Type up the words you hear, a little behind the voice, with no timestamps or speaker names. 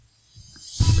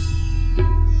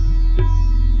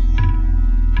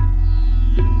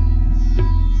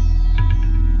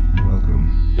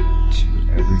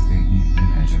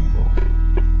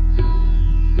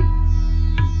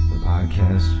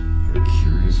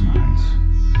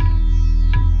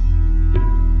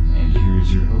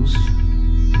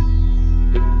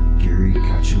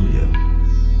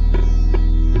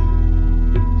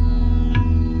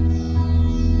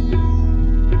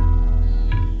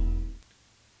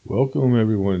Welcome,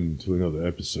 everyone, to another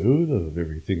episode of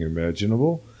Everything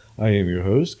Imaginable. I am your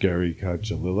host, Gary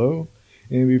Cacciolillo.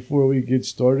 And before we get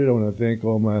started, I want to thank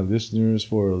all my listeners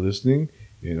for listening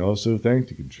and also thank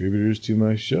the contributors to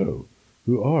my show,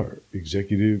 who are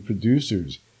executive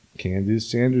producers Candace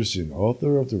Sanderson,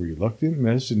 author of The Reluctant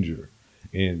Messenger,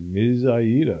 and Ms.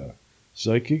 Aida,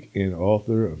 psychic and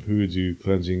author of Hoodoo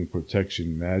Cleansing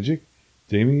Protection Magic,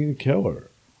 Damian Keller,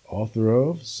 author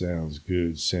of Sounds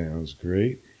Good, Sounds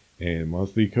Great, and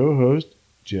monthly co-host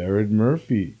Jared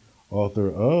Murphy,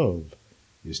 author of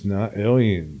It's Not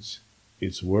Aliens,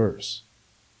 It's Worse,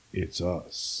 It's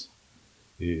Us.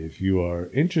 If you are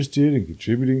interested in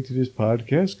contributing to this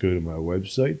podcast, go to my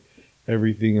website,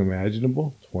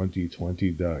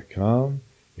 everythingimaginable2020.com,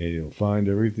 and you'll find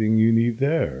everything you need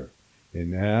there. And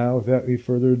now, without any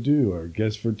further ado, our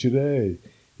guest for today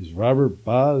is Robert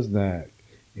Bosnak,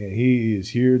 and he is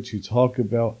here to talk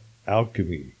about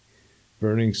alchemy,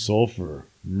 burning sulfur,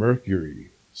 mercury,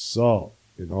 salt,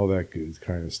 and all that good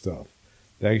kind of stuff.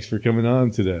 Thanks for coming on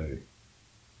today.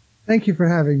 Thank you for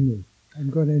having me.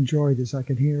 I'm going to enjoy this. I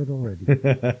can hear it already.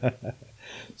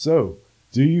 So,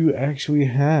 do you actually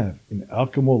have an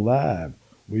alchemical lab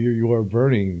where you are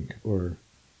burning, or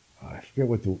I forget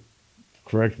what the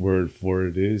correct word for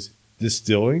it is,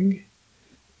 distilling?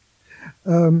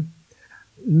 No.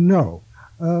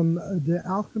 The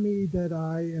alchemy that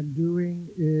I am doing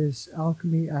is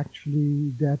alchemy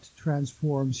actually that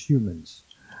transforms humans.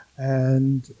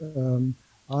 And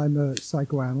I'm a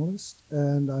psychoanalyst,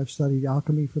 and I've studied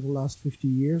alchemy for the last 50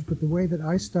 years. But the way that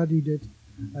I studied it,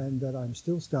 and that I'm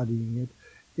still studying it,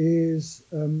 is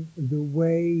the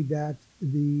way that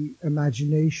the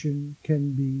imagination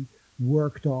can be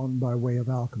worked on by way of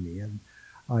alchemy. And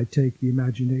I take the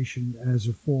imagination as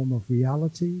a form of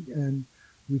reality, and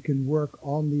we can work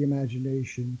on the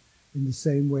imagination in the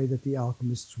same way that the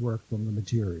alchemists worked on the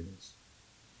materials.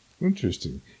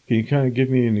 Interesting. Can you kind of give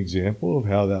me an example of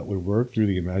how that would work through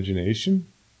the imagination?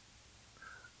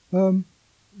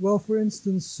 Well, for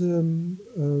instance,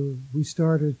 we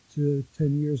started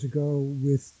 10 years ago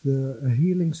with a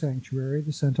healing sanctuary,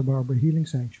 the Santa Barbara Healing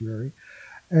Sanctuary.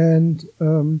 And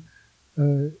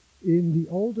in the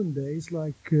olden days,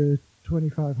 like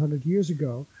 2,500 years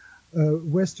ago,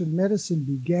 Western medicine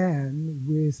began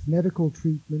with medical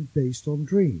treatment based on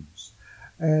dreams.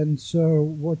 And so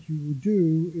what you would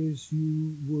do is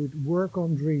you would work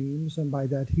on dreams, and by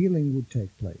that healing would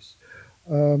take place.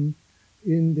 In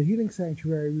the healing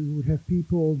sanctuary, we would have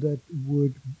people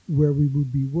where we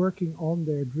would be working on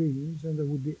their dreams, and there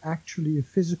would be actually a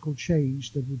physical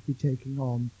change that would be taking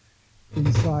on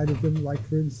inside of them. Like,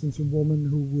 for instance, a woman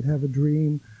who would have a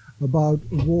dream about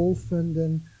a wolf, and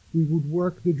then we would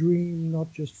work the dream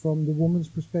not just from the woman's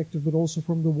perspective, but also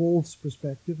from the wolf's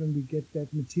perspective, and we get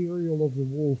that material of the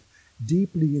wolf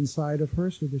deeply inside of her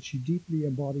so that she deeply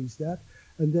embodies that,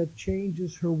 and that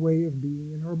changes her way of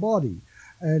being in her body.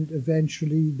 And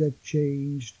eventually that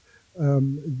changed,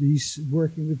 these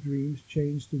working with dreams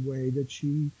changed the way that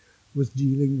she was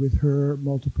dealing with her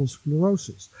multiple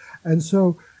sclerosis. And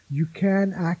so you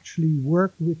can actually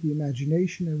work with the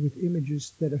imagination and with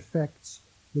images that affects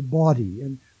the body.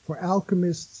 And for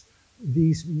alchemists,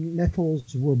 these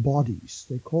metals were bodies.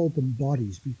 They called them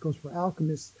bodies because for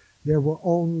alchemists, there were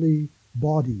only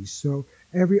bodies. So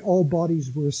all bodies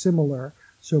were similar.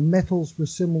 So metals were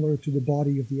similar to the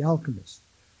body of the alchemist.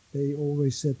 They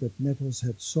always said that metals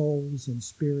had souls and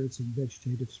spirits and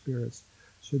vegetative spirits.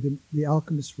 So the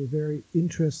alchemists were very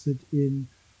interested in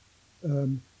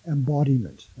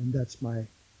embodiment. And that's my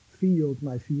field.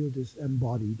 My field is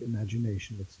embodied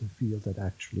imagination. It's the field that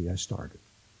actually I started.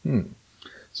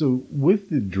 So with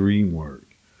the dream work,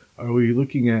 are we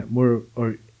looking at more,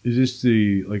 or is this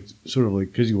the, like, sort of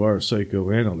like, because you are a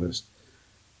psychoanalyst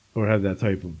or have that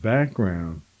type of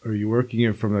background, are you working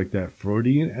it from like that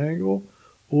Freudian angle,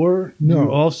 or do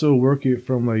you also work it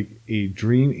from like a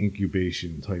dream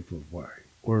incubation type of way,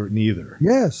 or neither?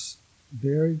 Yes,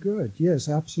 very good. Yes,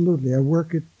 absolutely. I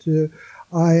work at,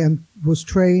 was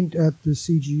trained at the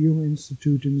C.G. Jung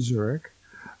Institute in Zurich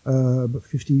about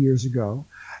 50 years ago.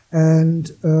 And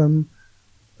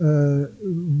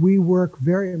we work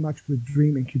very much with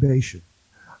dream incubation.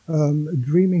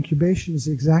 Dream incubation is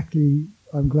exactly,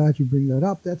 I'm glad you bring that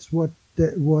up, that's what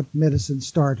medicine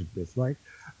started with, right?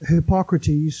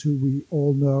 Hippocrates, who we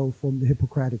all know from the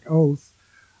Hippocratic Oath,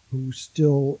 who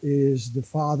still is the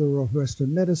father of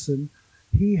Western medicine,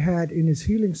 he had in his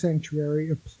healing sanctuary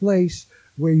a place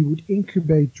where you would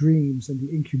incubate dreams. And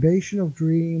the incubation of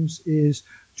dreams is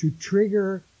to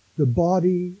trigger the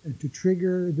body and to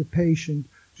trigger the patient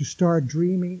to start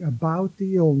dreaming about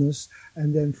the illness,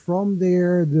 and then from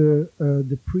there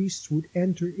the priests would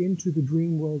enter into the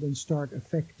dream world and start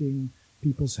affecting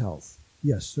people's health.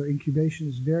 Yes, so incubation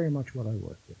is very much what I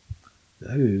work with.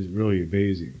 That is really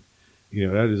amazing.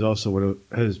 That is also what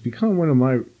has become one of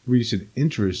my recent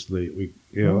interests lately.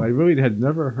 I really had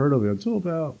never heard of it until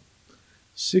about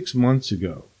 6 months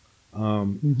ago.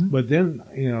 But then,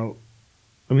 I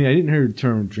didn't hear the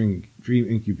term dream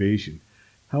incubation.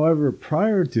 However,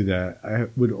 prior to that, I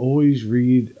would always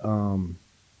read,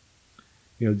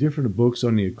 different books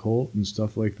on the occult and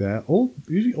stuff like that.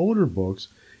 Usually older books.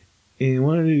 And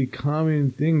one of the common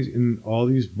things in all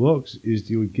these books is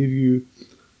they would give you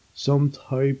some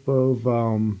type of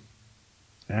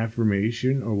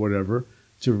affirmation or whatever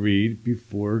to read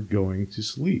before going to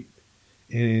sleep.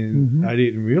 And I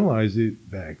didn't realize it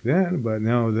back then, but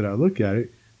now that I look at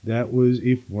it, that was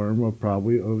a form of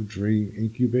probably of dream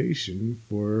incubation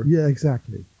for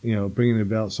exactly. Bringing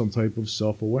about some type of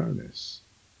self-awareness.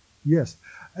 Yes,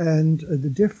 and the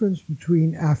difference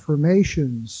between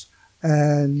affirmations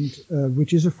and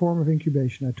which is a form of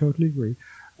incubation, I totally agree,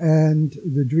 and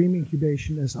the dream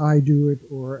incubation as I do it,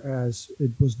 or as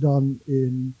it was done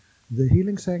in the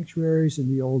healing sanctuaries in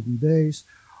the olden days,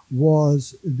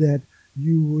 was that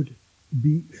you would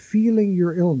be feeling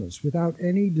your illness without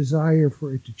any desire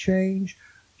for it to change,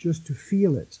 just to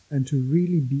feel it and to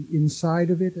really be inside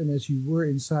of it, and as you were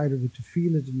inside of it, to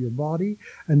feel it in your body.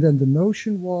 And then the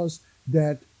notion was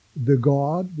that the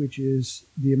God, which is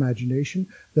the imagination,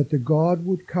 that the God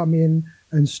would come in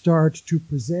and start to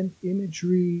present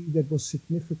imagery that was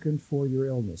significant for your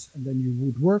illness. And then you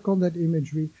would work on that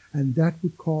imagery, and that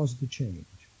would cause the change.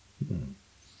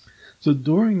 So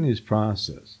during this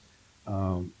process,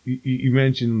 you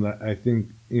mentioned that, I think,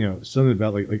 something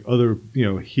about like other,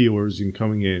 healers and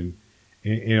coming in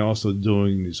and also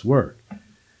doing this work.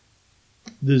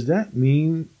 Does that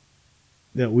mean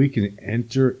that we can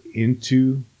enter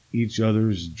into each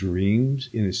other's dreams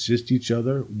and assist each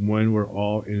other when we're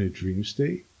all in a dream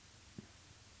state?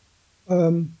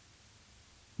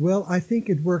 Well, I think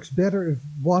it works better if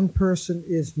one person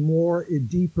is more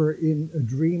deeper in a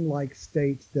dreamlike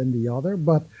state than the other.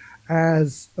 But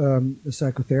as a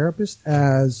psychotherapist,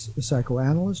 as a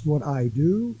psychoanalyst, what I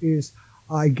do is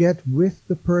I get with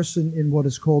the person in what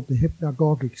is called the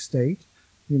hypnagogic state.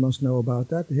 You must know about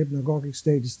that. The hypnagogic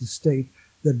state is the state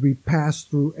that we pass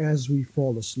through as we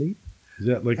fall asleep. Is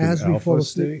that like an alpha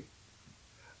state?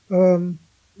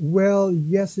 Well,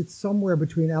 yes, it's somewhere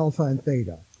between alpha and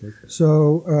theta. Okay.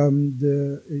 So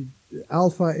the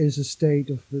alpha is a state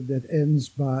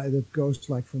that goes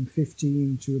like from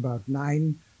 15 to about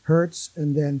 9 hertz,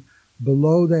 and then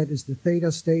below that is the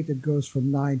theta state that goes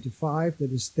from 9 to 5,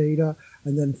 that is theta,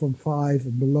 and then from 5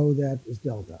 and below that is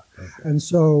delta. Okay. And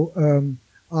so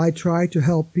I try to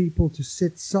help people to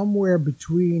sit somewhere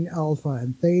between alpha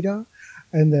and theta,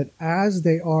 and that as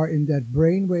they are in that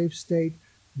brainwave state,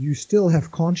 you still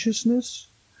have consciousness,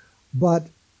 but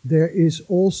there is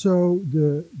also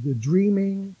the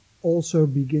dreaming also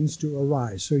begins to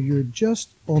arise. So you're just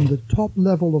on the top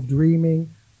level of dreaming,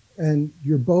 and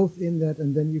you're both in that,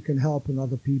 and then you can help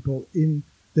another people then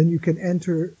you can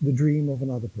enter the dream of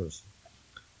another person.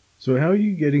 So how are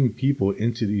you getting people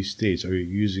into these states? Are you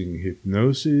using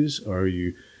hypnosis? Are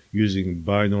you using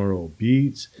binaural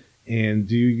beats? And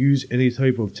do you use any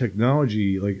type of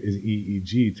technology like an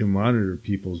EEG to monitor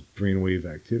people's brainwave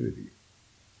activity?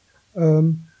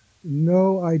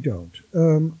 No, I don't.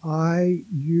 I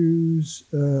use,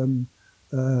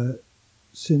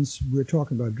 since we're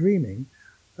talking about dreaming,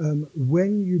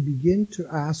 when you begin to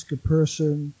ask a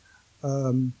person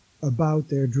about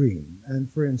their dream, and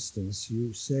for instance,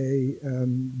 you say,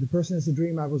 the person has a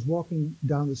dream, I was walking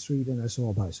down the street and I saw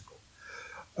a bicycle.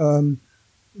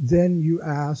 Then you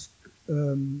ask,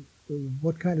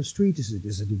 what kind of street is it?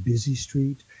 Is it a busy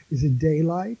street? Is it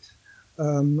daylight?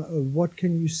 What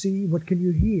can you see? What can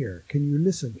you hear? Can you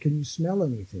listen? Can you smell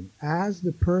anything? As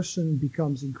the person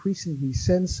becomes increasingly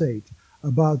sensate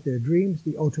about their dreams,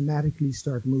 they automatically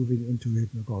start moving into a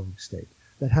hypnagogic state.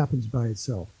 That happens by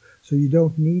itself. So you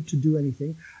don't need to do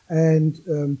anything, and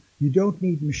you don't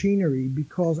need machinery,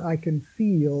 because I can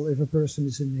feel if a person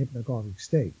is in a hypnagogic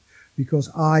state, because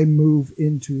I move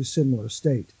into a similar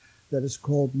state. That is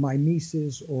called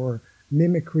mimesis or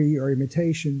mimicry or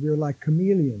imitation. We're like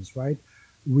chameleons, right?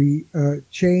 We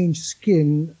change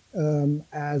skin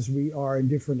as we are in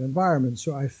different environments.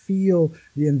 So I feel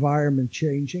the environment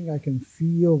changing. I can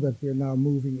feel that we're now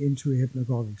moving into a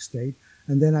hypnagogic state,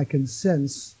 and then I can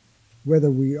sense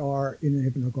whether we are in a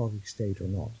hypnagogic state or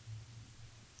not.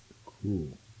 Cool.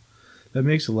 That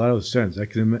makes a lot of sense. I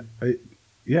can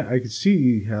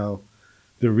see how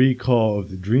the recall of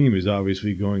the dream is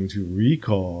obviously going to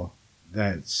recall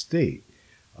that state.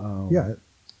 Yeah,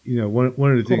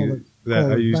 One of the things that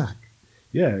call I it used, back.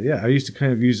 I used to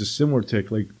kind of use a similar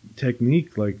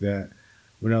technique like that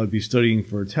when I would be studying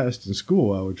for a test in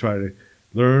school. I would try to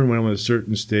learn when I'm in a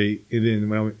certain state, and then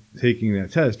when I'm taking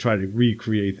that test, try to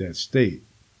recreate that state.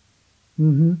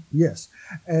 Yes,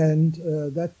 and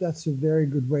that's a very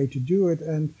good way to do it.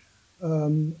 And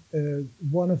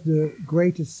one of the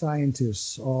greatest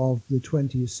scientists of the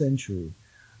 20th century,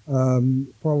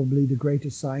 probably the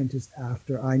greatest scientist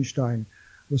after Einstein,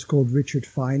 was called Richard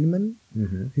Feynman.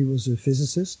 He was a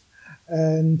physicist.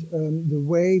 And the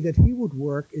way that he would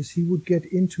work is he would get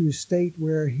into a state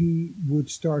where he would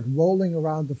start rolling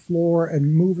around the floor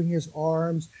and moving his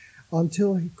arms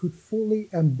until he could fully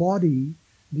embody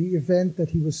the event that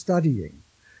he was studying.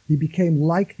 He became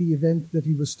like the event that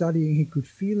he was studying. He could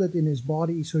feel it in his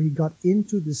body. So he got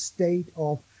into the state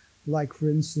of, like, for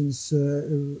instance,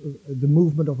 the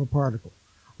movement of a particle,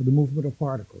 or the movement of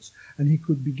particles. And he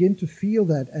could begin to feel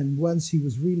that. And once he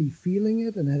was really feeling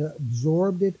it and had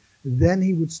absorbed it, then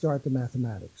he would start the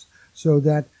mathematics. So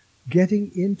that getting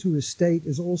into a state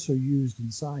is also used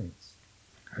in science.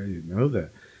 I didn't know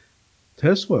that.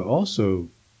 Tesla also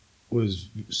was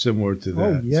similar to that.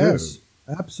 Oh, yes, too.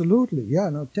 absolutely. Yeah,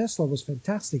 no, Tesla was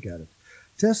fantastic at it.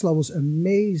 Tesla was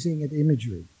amazing at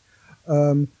imagery.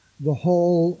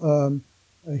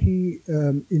 He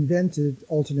invented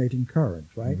alternating current,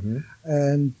 right?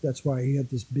 And that's why he had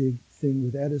this big thing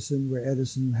with Edison, where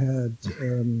Edison had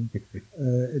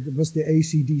it was the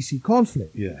AC/DC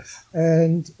conflict. Yes.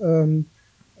 And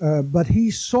but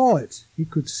he saw it. He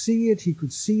could see it. He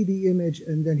could see the image,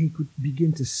 and then he could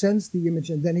begin to sense the image,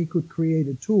 and then he could create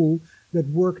a tool that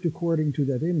worked according to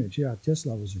that image. Yeah,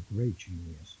 Tesla was a great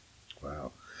genius.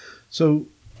 Wow. So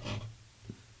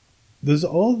does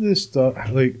all this stuff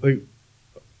like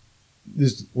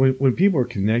this when people are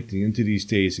connecting into these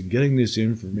states and getting this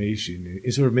information,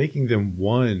 it's sort of making them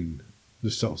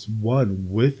themselves one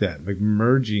with that, like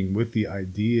merging with the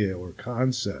idea or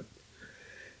concept.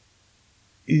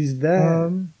 Is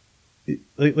that is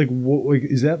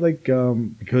that like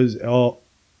because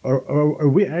are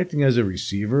we acting as a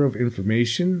receiver of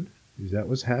information? Is that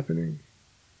what's happening?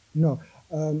 No,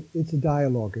 it's a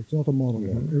dialogue. It's not a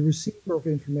monologue. A receiver of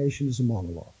information is a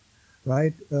monologue,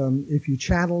 right? If you're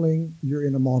channeling, you're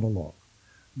in a monologue.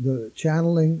 The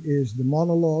channeling is the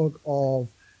monologue of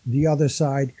the other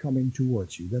side coming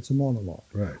towards you. That's a monologue.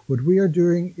 Right. What we are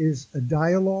doing is a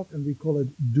dialogue, and we call it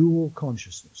dual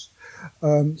consciousness.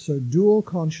 So dual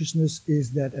consciousness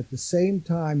is that at the same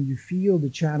time you feel the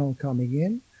channel coming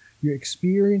in, you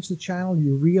experience the channel,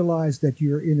 you realize that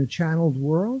you're in a channeled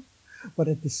world, but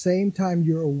at the same time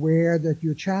you're aware that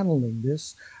you're channeling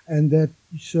this, and that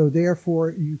so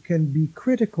therefore you can be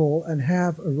critical and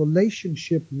have a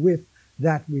relationship with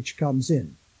that which comes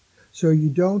in. So you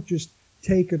don't just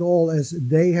take it all as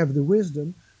they have the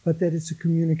wisdom, but that it's a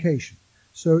communication.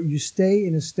 So you stay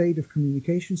in a state of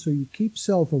communication, so you keep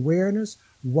self-awareness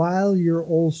while you're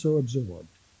also absorbed.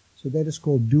 So that is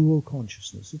called dual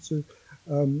consciousness. It's a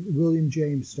William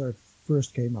James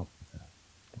first came up with that.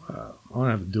 Wow. I'm going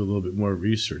to have to do a little bit more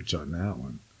research on that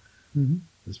one.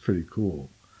 That's pretty cool.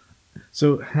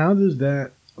 So how does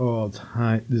that all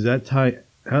tie? Does that tie?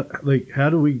 How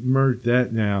do we merge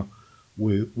that now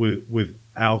with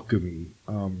alchemy?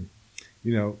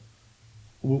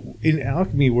 In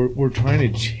alchemy, we're trying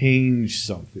to change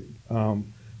something.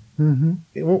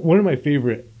 One of my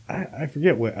favorite, I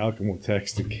forget what alchemical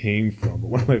text it came from, but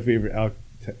one of my favorite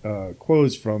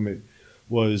quotes from it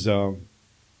was,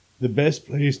 the best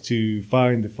place to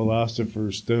find the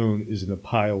philosopher's stone is in a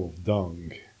pile of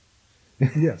dung.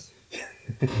 Yes.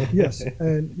 Yes.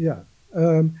 And yeah.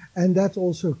 And that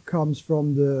also comes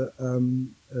from the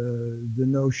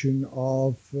notion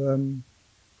of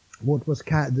what was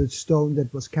the stone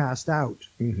that was cast out.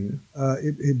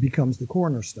 It becomes the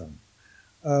cornerstone.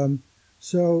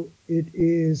 So it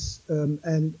is,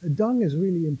 and dung is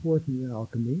really important in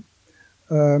alchemy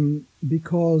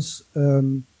because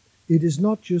it is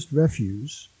not just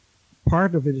refuse.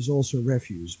 Part of it is also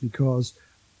refuse because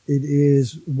it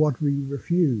is what we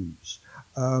refuse.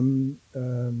 In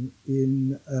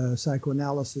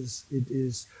psychoanalysis, it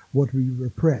is what we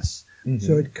repress.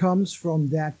 So it comes from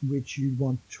that which you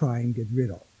want to try and get rid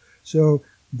of. So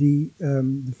the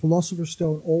philosopher's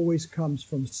stone always comes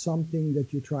from something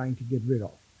that you're trying to get rid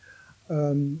of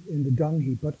in the dung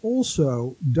heap. But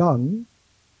also dung,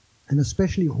 and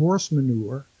especially horse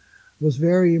manure, was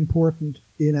very important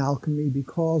in alchemy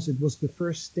because it was the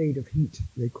first state of heat.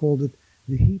 They called it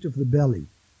the heat of the belly,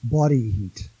 body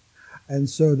heat. And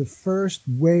so the first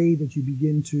way that you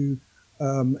begin to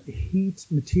heat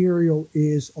material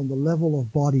is on the level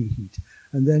of body heat,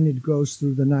 and then it goes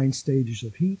through the 9 stages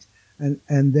of heat, and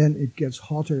then it gets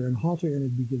hotter and hotter, and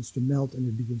it begins to melt and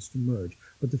it begins to merge.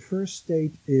 But the first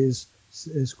state is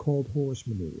called horse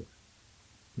manure.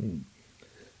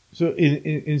 So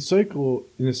in a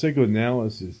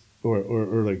psychoanalysis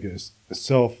or like a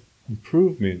self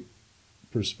improvement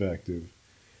perspective,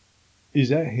 is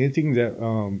that hinting that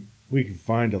we can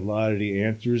find a lot of the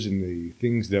answers in the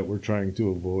things that we're trying to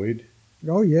avoid?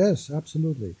 Oh yes,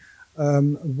 absolutely.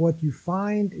 What you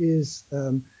find is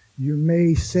you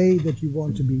may say that you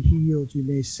want to be healed, you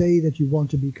may say that you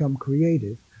want to become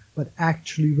creative, but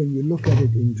actually when you look at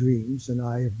it in dreams, and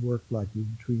I have worked like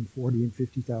between 40 and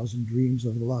 50,000 dreams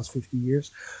over the last 50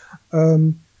 years,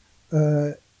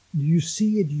 you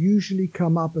see it usually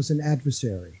come up as an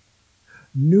adversary.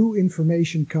 New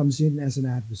information comes in as an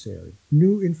adversary.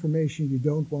 New information you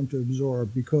don't want to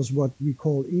absorb, because what we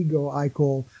call ego, I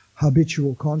call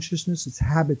habitual consciousness. It's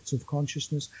habits of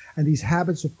consciousness, and these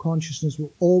habits of consciousness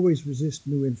will always resist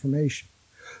new information.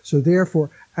 So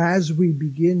therefore, as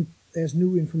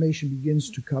new information begins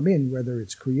to come in, whether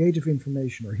it's creative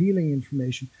information or healing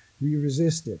information, we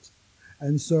resist it.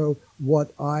 And so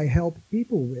what I help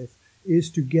people with is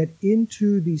to get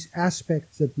into these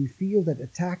aspects that we feel that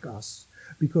attack us,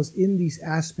 because in these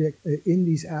aspects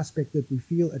that we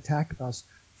feel attack us,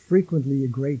 frequently a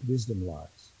great wisdom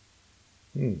lies.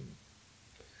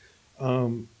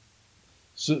 How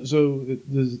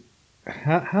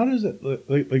does it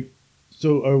like?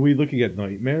 So are we looking at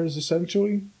nightmares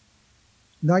essentially?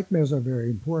 Nightmares are very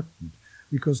important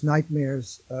because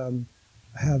nightmares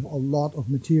have a lot of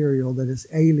material that is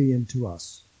alien to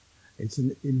us. It's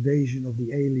an invasion of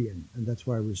the alien, and that's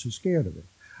why we're so scared of it.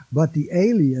 But the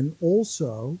alien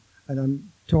also, and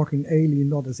I'm talking alien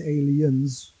not as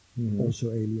aliens,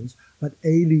 also aliens, but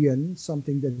alien,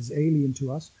 something that is alien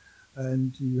to us.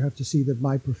 And you have to see that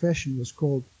my profession was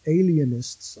called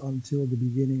alienists until the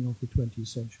beginning of the 20th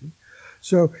century.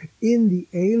 So in the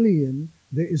alien,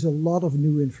 there is a lot of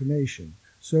new information.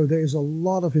 So there is a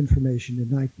lot of information in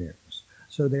nightmares.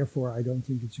 So therefore, I don't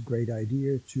think it's a great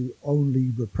idea to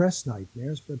only repress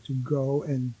nightmares, but to go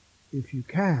and, if you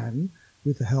can,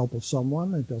 with the help of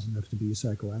someone, it doesn't have to be a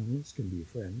psychoanalyst, it can be a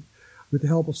friend, with the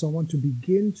help of someone to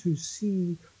begin to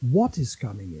see what is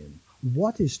coming in,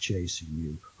 what is chasing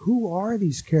you, who are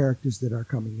these characters that are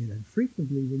coming in. And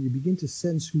frequently, when you begin to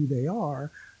sense who they are,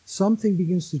 something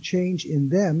begins to change in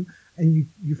them, and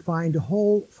you find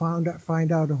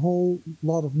out a whole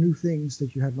lot of new things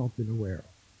that you had not been aware of.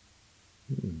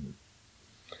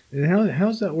 And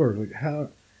how's that work? Like how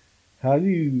do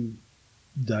you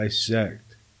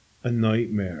dissect a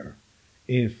nightmare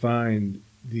and find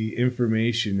the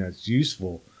information that's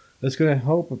useful, that's going to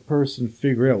help a person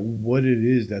figure out what it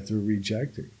is that they're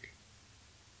rejecting?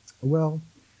 Well,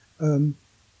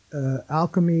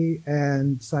 alchemy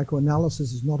and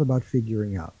psychoanalysis is not about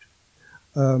figuring out.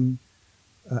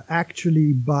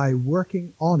 Actually, by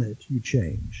working on it, you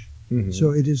change. Mm-hmm.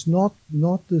 So it is not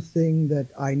the thing that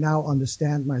I now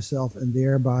understand myself and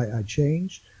thereby I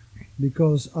change,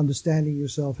 because understanding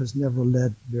yourself has never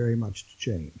led very much to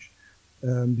change.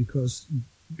 Because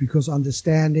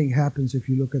understanding happens, if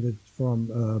you look at it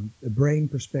from a brain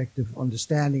perspective,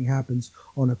 understanding happens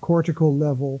on a cortical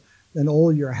level, and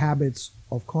all your habits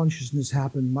of consciousness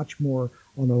happen much more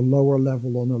on a lower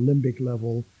level, on a limbic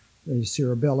level,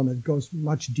 cerebellum. It goes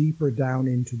much deeper down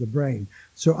into the brain.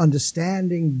 So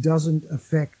understanding doesn't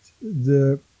affect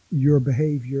your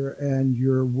behavior and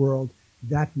your world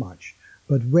that much.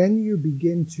 But when you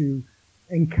begin to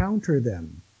encounter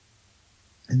them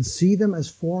and see them as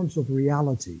forms of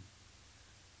reality,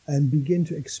 and begin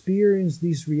to experience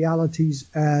these realities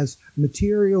as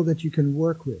material that you can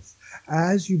work with,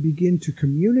 as you begin to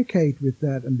communicate with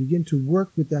that and begin to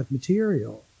work with that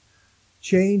material,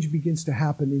 change begins to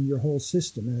happen in your whole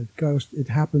system, and it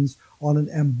happens on an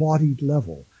embodied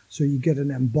level. So you get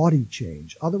an embodied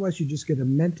change. Otherwise, you just get a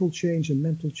mental change, and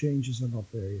mental changes are not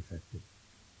very effective.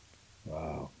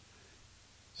 Wow.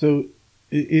 So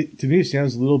it to me it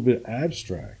sounds a little bit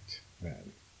abstract,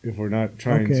 then, if we're not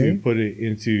trying to put it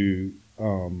into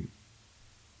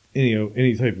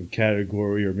any type of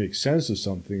category or make sense of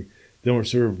something. Then we're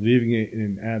sort of leaving it in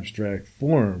an abstract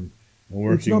form and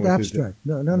working. It's not abstract.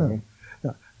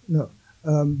 No.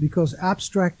 Because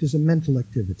abstract is a mental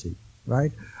activity,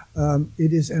 right?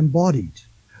 It is embodied.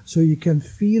 So you can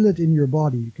feel it in your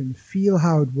body. You can feel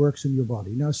how it works in your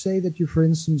body. Now say that you, for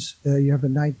instance, you have a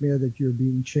nightmare that you're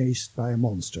being chased by a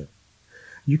monster.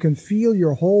 You can feel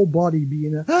your whole body be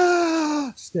in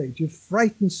a state, a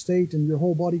frightened state, and your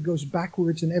whole body goes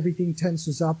backwards and everything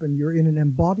tenses up and you're in an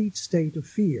embodied state of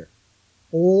fear.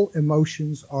 All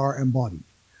emotions are embodied.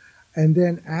 And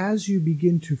then as you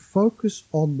begin to focus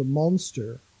on the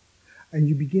monster and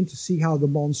you begin to see how the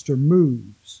monster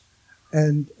moves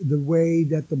and the way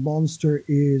that the monster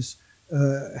is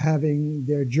having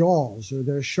their jaws or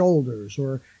their shoulders,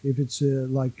 or if it's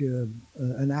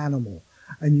an animal,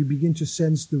 and you begin to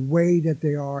sense the way that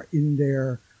they are in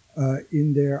their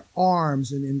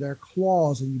arms and in their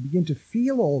claws, and you begin to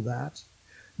feel all that,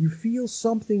 you feel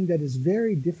something that is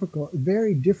very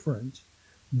different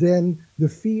than the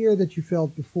fear that you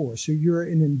felt before. So you're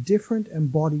in a different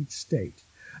embodied state.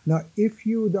 Now, if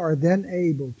you are then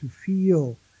able to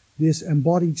feel this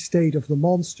embodied state of the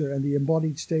monster and the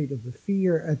embodied state of the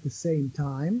fear at the same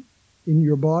time in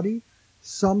your body,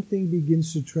 something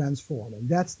begins to transform. And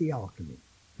that's the alchemy.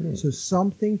 So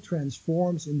something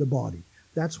transforms in the body.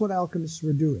 That's what alchemists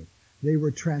were doing. They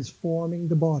were transforming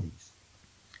the bodies.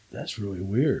 That's really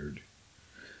weird.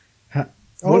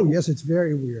 Yes, it's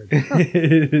very weird.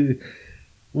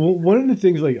 Well, one of the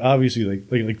things, like obviously,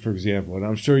 like for example, and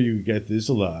I'm sure you get this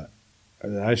a lot,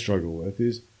 that I struggle with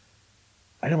is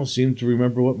I don't seem to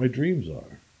remember what my dreams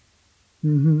are.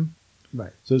 Mm-hmm.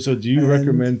 Right. So do you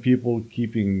recommend people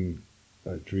keeping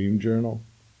a dream journal?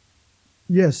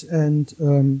 Yes, and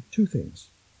two things,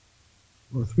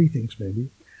 or three things maybe.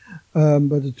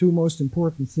 But the two most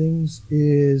important things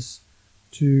is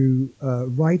to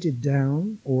write it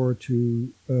down, or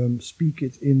to speak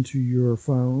it into your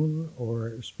phone,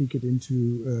 or speak it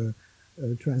into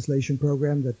a translation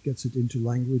program that gets it into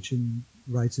language and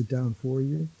writes it down for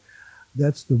you.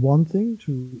 That's the one thing,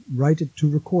 to write it, to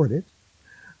record it.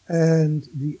 And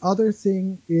the other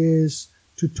thing is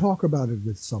to talk about it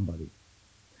with somebody.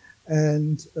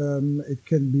 And it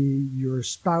can be your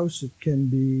spouse, it can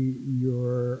be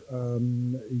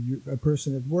a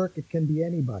person at work, it can be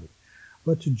anybody.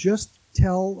 But to just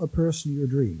tell a person your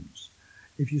dreams.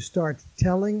 If you start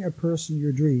telling a person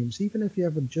your dreams, even if you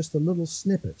have just a little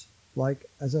snippet, like,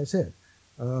 as I said,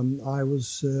 I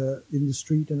was in the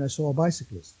street and I saw a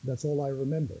bicyclist. That's all I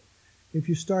remember. If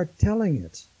you start telling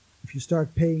it, if you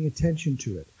start paying attention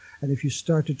to it, and if you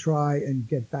start to try and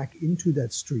get back into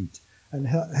that street and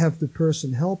have the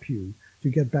person help you to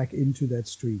get back into that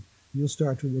street, you'll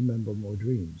start to remember more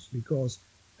dreams. Because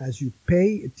as you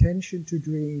pay attention to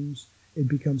dreams, it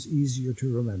becomes easier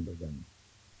to remember them.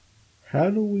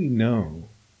 How do we know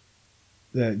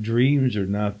that dreams are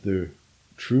not the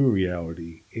true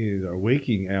reality and our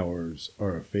waking hours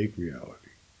are a fake reality?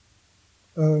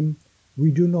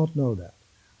 We do not know that.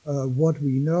 What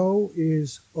we know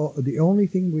is, the only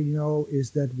thing we know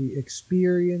is that we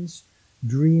experience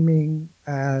dreaming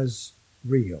as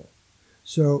real.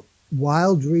 So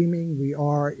while dreaming, we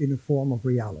are in a form of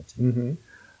reality. Mm-hmm.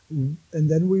 And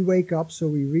then we wake up, so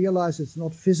we realize it's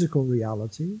not physical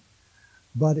reality,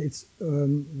 but it's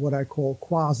what I call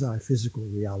quasi-physical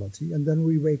reality. And then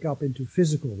we wake up into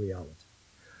physical reality.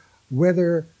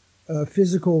 Whether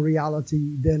physical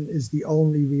reality then is the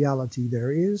only reality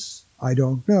there is, I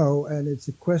don't know. And it's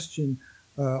a question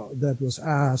that was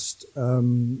asked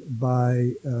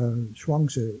by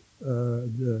Zhuangzi,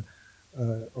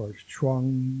 or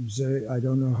Zhuangzi, I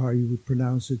don't know how you would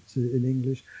pronounce it in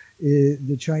English,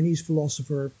 the Chinese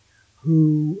philosopher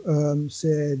who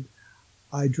said,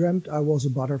 I dreamt I was a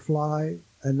butterfly,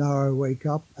 and now I wake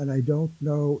up and I don't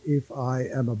know if I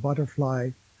am a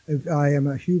butterfly, if I am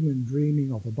a human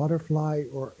dreaming of a butterfly,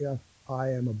 or if I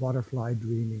am a butterfly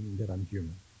dreaming that I'm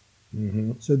human.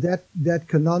 Mm-hmm. So that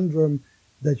conundrum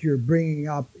that you're bringing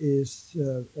up is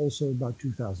also about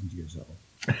 2,000 years old.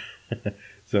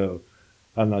 So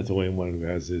I'm not the only one who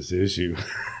has this issue.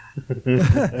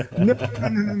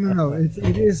 No.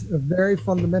 It is a very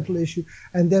fundamental issue.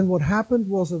 And then what happened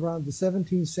was, around the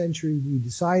 17th century, we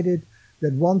decided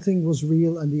that one thing was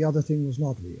real and the other thing was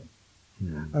not real.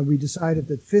 And we decided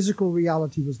that physical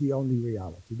reality was the only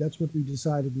reality. That's what we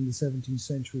decided in the 17th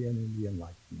century and in the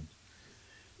Enlightenment.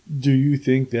 Do you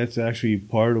think that's actually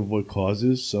part of what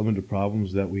causes some of the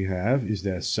problems that we have, is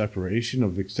that separation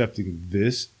of accepting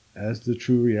this as the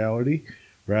true reality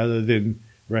rather than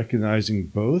recognizing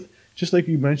both? Just like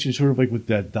you mentioned, sort of like with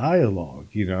that dialogue,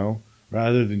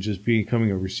 rather than just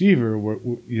becoming a receiver, where,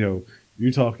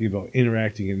 you're talking about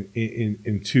interacting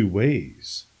in two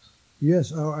ways.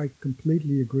 Yes, I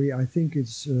completely agree. I think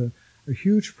it's a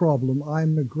huge problem.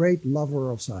 I'm a great lover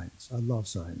of science. I love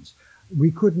science. We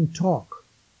couldn't talk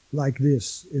like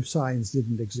this if science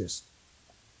didn't exist.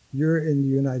 You're in the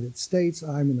United States,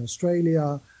 I'm in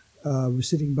Australia, we're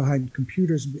sitting behind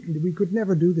computers. We could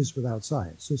never do this without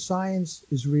science. So science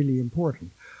is really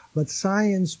important. But what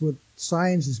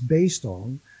science is based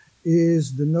on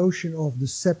is the notion of the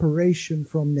separation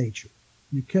from nature.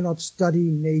 You cannot study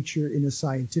nature in a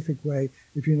scientific way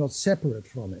if you're not separate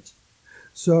from it.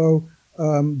 So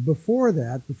before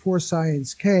that, before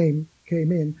science came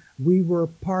in, we were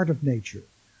part of nature.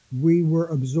 We were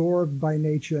absorbed by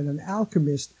nature, and an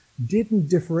alchemist didn't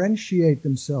differentiate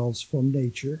themselves from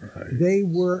nature. Right. They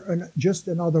were just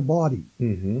another body.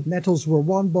 Mm-hmm. Metals were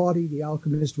one body, the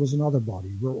alchemist was another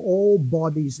body. We're all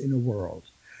bodies in a world.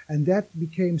 And that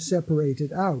became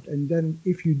separated out. And then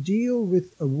if you deal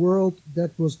with a world,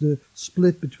 that was the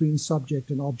split between subject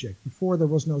and object. Before there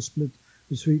was no split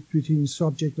between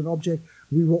subject and object,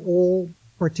 we were all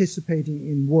participating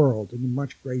in world, in a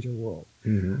much greater world.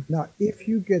 Mm-hmm. Now, if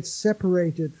you get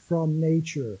separated from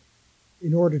nature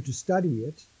in order to study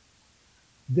it,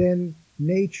 then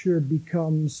nature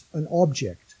becomes an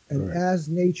object. And Right. as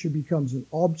nature becomes an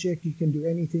object, you can do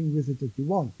anything with it that you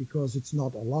want because it's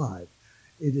not alive.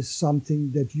 It is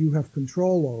something that you have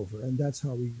control over. And that's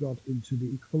how we got into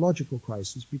the ecological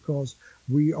crisis, because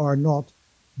we are not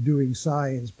doing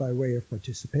science by way of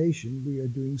participation. We are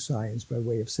doing science by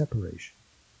way of separation.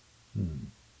 Mm.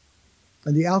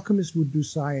 And the alchemist would do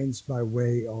science by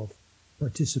way of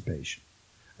participation.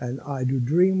 And I do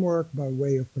dream work by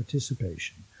way of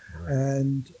participation. Right.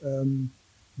 And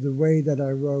the way that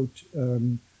I wrote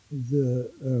the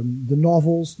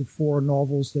novels, the 4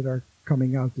 novels that are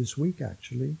coming out this week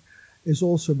actually, is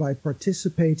also by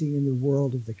participating in the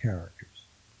world of the characters.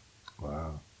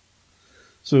 Wow.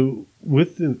 So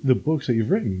with the books that you've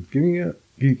written,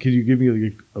 could you give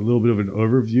me a little bit of an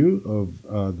overview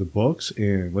of the books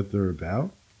and what they're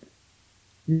about?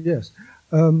 Yes.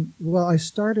 Well, I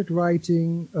started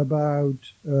writing about,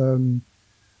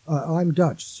 I'm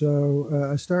Dutch, so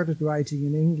I started writing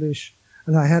in English,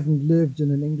 and I hadn't lived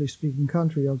in an English-speaking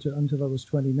country until I was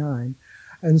 29.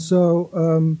 And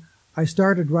so I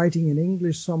started writing in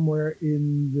English somewhere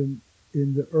in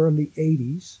the early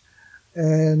 80s.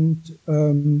 And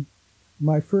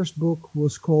my first book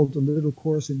was called A Little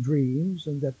Course in Dreams,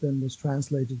 and that then was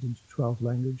translated into 12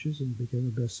 languages and became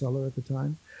a bestseller at the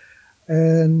time.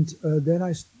 And then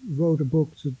I wrote a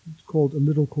book called A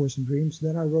Little Course in Dreams.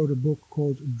 Then I wrote a book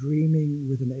called Dreaming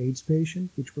with an AIDS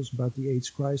Patient, which was about the AIDS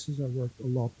crisis. I worked a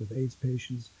lot with AIDS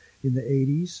patients in the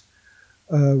 80s,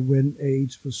 when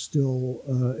AIDS was still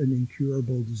an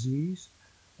incurable disease.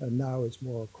 Now it's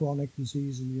more a chronic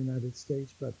disease in the United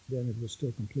States, but then it was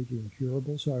still completely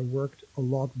incurable. So I worked a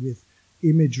lot with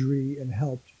imagery and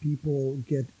helped people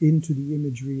get into the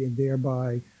imagery and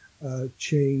thereby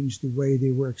change the way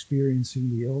they were experiencing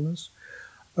the illness.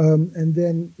 And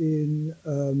then in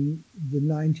the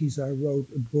 90s, I wrote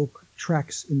a book,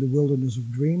 Tracks in the Wilderness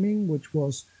of Dreaming, which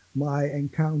was my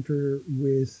encounter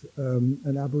with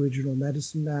an Aboriginal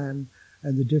medicine man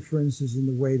and the differences in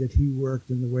the way that he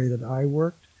worked and the way that I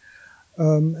worked.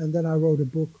 And then I wrote a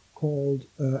book called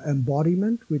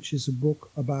Embodiment, which is a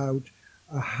book about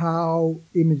how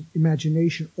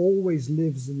imagination always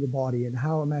lives in the body and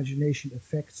how imagination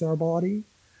affects our body.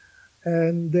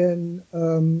 And then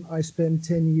I spent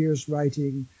 10 years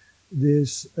writing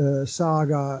this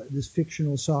saga, this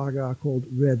fictional saga called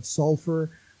Red Sulphur,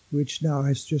 which now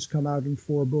has just come out in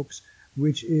 4 books,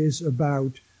 which is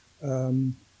about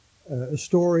a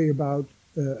story about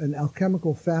an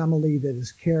alchemical family that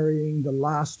is carrying the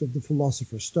last of the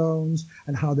Philosopher's Stones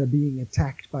and how they're being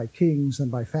attacked by kings and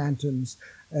by phantoms,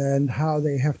 and how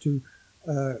they have to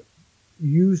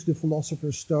use the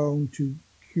Philosopher's Stone to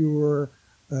cure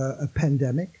a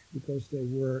pandemic, because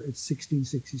it's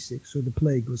 1666, so the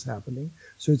plague was happening.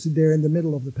 So they're in the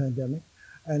middle of the pandemic,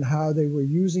 and how they were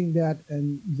using that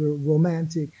and the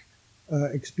romantic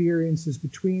experiences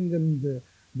between them,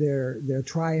 their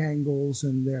triangles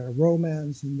and their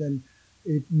romance, and then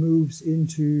it moves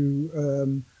into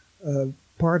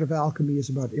part of alchemy is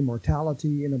about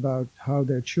immortality and about how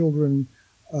their children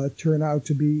turn out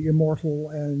to be immortal,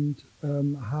 and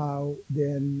how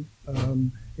then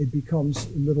it becomes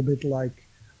a little bit like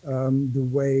the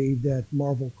way that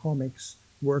Marvel Comics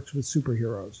works with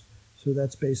superheroes. So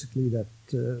that's basically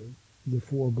the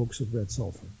 4 books of Red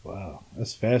Sulphur. Wow,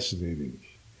 that's fascinating.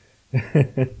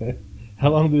 How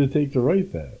long did it take to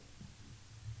write that?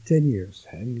 10 years.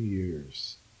 10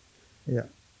 years. Yeah.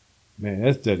 Man,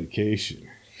 that's dedication.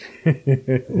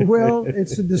 Well,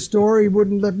 the story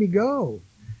wouldn't let me go.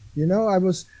 You know,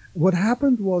 what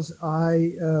happened was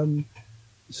I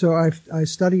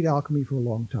studied alchemy for a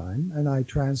long time, and I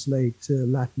translate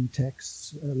Latin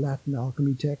texts, Latin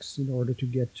alchemy texts, in order to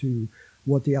get to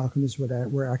what the alchemists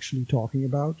were actually talking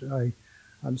about.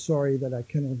 I'm sorry that I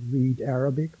cannot read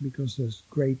Arabic, because there's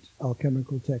great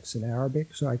alchemical texts in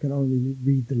Arabic, so I can only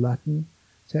read the Latin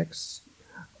texts.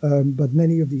 But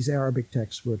many of these Arabic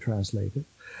texts were translated.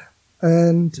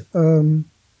 And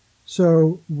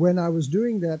so when I was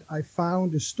doing that, I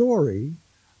found a story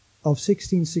of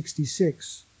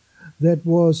 1666 that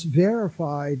was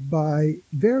verified by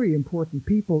very important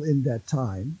people in that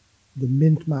time. The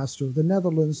Mint Master of the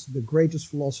Netherlands, the greatest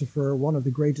philosopher, one of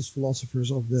the greatest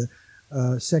philosophers of the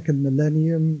second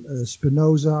millennium,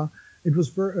 Spinoza. It was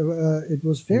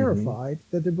verified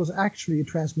that it was actually a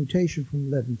transmutation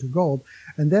from lead into gold.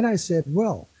 And then I said,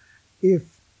 well,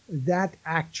 if that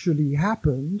actually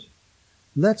happened,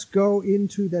 let's go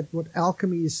into that what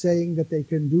alchemy is saying that they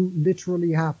can do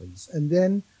literally happens. And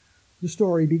then the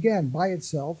story began by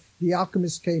itself. The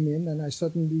alchemist came in, and I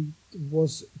suddenly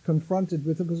was confronted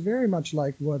with, it was very much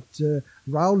like what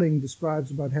Rowling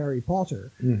describes about Harry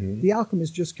Potter. Mm-hmm. The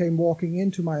alchemist just came walking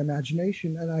into my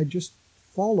imagination, and I just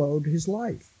followed his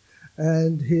life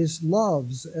and his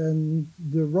loves and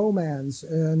the romance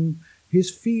and his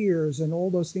fears and all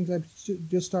those things. I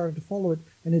just started to follow it,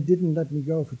 and it didn't let me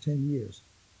go for 10 years.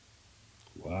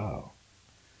 Wow.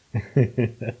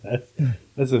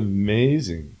 That's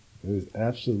amazing. It is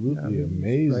absolutely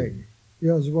amazing.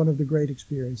 Yeah, it was one of the great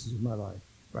experiences of my life,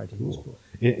 writing this book.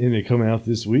 And it come out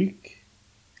this week?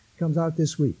 It comes out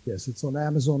this week, yes. It's on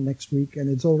Amazon next week, and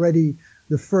it's already,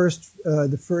 the first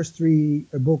 3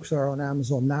 books are on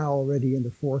Amazon now already, and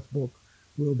the 4th book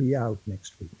will be out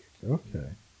next week. Okay.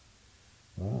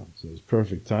 Wow. So it's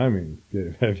perfect timing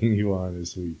having you on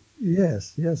this week.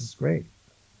 Yes, it's great.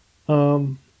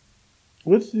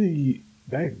 What's the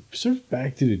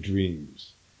back to the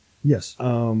dreams? Yes.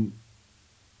 Like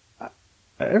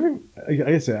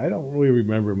I said, I don't really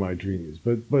remember my dreams,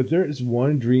 but there is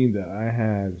one dream that I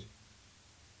had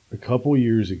a couple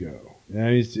years ago,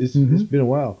 and it's been a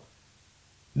while,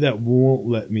 that won't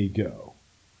let me go.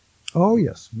 Oh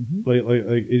yes. Mm-hmm. Like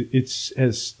it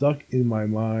has stuck in my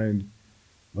mind,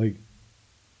 like,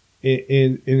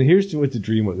 and here's what the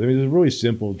dream was. I mean, it's a really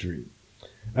simple dream.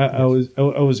 I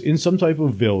was in some type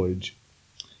of village,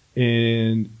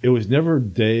 and it was never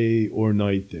day or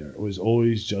night there. It was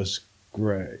always just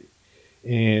gray.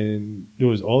 And there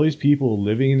was all these people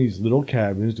living in these little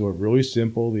cabins. They were really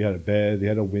simple. They had a bed, they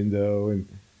had a window, and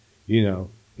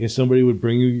and somebody would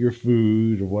bring you your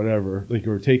food or whatever, like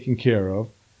you were taken care of.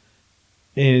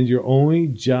 And your only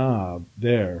job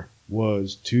there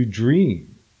was to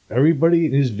dream. Everybody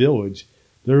in his village,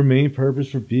 their main purpose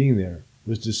for being there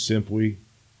was to simply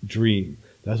dream.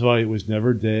 That's why it was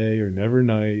never day or never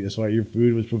night. That's why your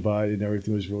food was provided and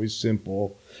everything was really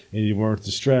simple and you weren't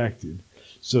distracted.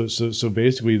 So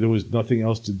basically there was nothing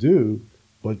else to do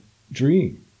but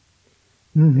dream.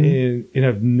 Mm-hmm. And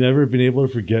I've never been able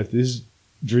to forget this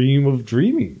dream of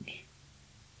dreaming.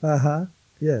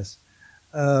 Yes.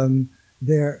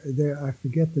 There I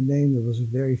forget the name. There was a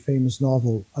very famous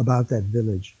novel about that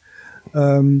village.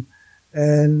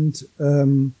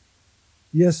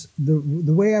 Yes,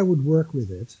 the way I would work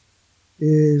with it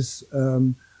is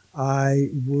I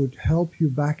would help you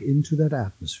back into that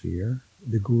atmosphere,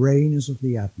 the grayness of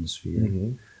the atmosphere,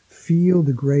 feel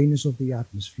the grayness of the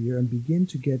atmosphere, and begin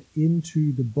to get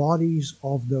into the bodies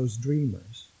of those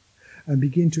dreamers and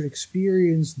begin to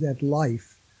experience that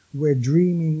life where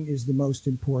dreaming is the most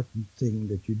important thing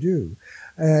that you do.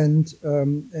 And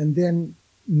then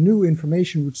new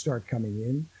information would start coming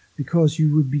in, because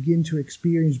you would begin to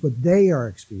experience what they are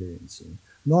experiencing,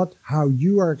 not how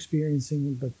you are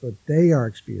experiencing, but what they are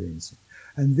experiencing.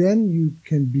 And then you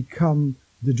can become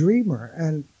the dreamer.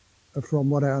 And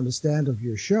from what I understand of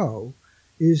your show,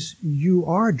 is you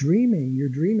are dreaming. You're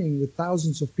dreaming with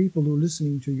thousands of people who are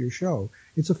listening to your show.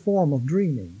 It's a form of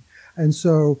dreaming. And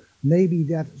so maybe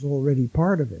that is already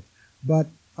part of it. But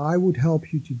I would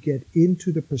help you to get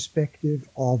into the perspective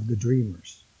of the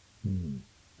dreamers.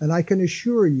 And I can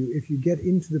assure you, if you get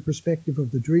into the perspective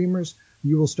of the dreamers,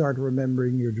 you will start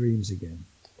remembering your dreams again.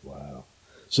 Wow.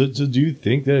 So do you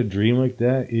think that a dream like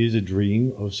that is a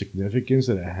dream of significance,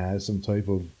 that it has some type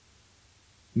of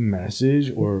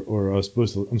message, or I'm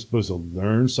supposed to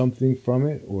learn something from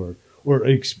it, or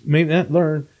may not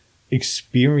learn,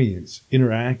 experience,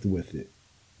 interact with it?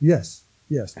 Yes.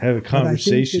 Have a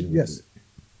conversation with it.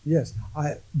 Yes.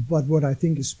 But what I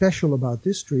think is special about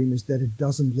this dream is that it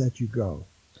doesn't let you go.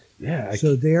 Yeah.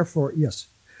 So therefore, yes.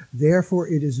 Therefore,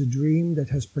 it is a dream that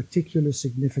has particular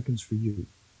significance for you.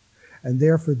 And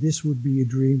therefore, this would be a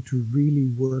dream to really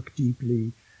work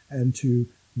deeply and to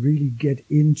really get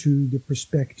into the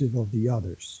perspective of the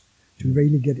others, to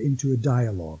really get into a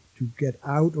dialogue, to get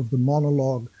out of the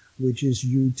monologue, which is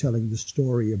you telling the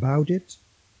story about it,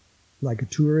 like a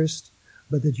tourist,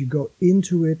 but that you go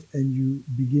into it and you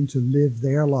begin to live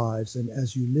their lives. And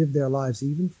as you live their lives,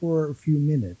 even for a few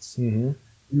minutes,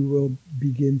 you will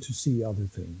begin to see other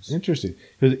things. Interesting.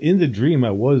 Because in the dream,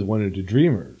 I was one of the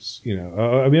dreamers.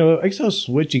 I mean, I saw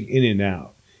switching in and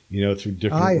out, through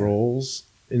different Yeah. roles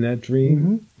in that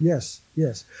dream. Yes,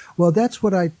 yes. Well, that's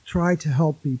what I try to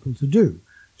help people to do,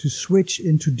 to switch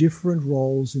into different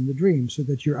roles in the dream so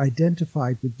that you're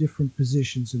identified with different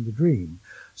positions in the dream.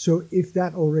 So if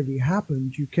that already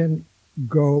happened, you can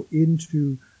go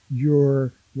into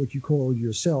your, what you call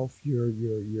yourself, your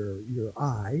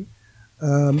I,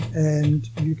 and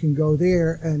you can go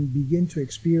there and begin to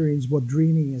experience what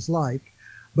dreaming is like,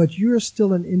 but you're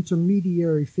still an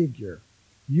intermediary figure.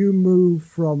 You move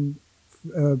from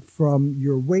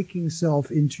your waking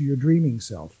self into your dreaming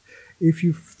self. If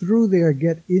you through there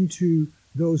get into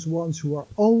those ones who are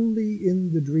only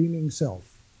in the dreaming self,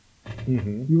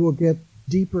 you will get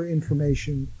deeper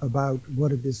information about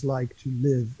what it is like to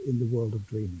live in the world of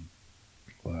dreaming.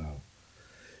 Wow.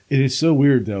 It is so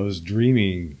weird that I was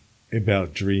dreaming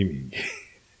about dreaming.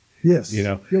 Yes.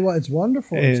 Yeah, well, it's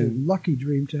wonderful. It's a lucky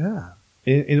dream to have.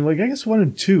 And like, I guess one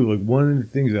of the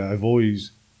things that I've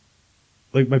always,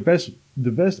 like the best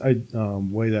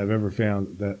way that I've ever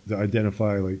found that to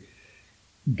identify like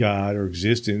God or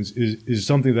existence is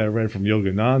something that I read from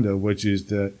Yogananda, which is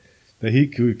that he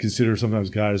could consider sometimes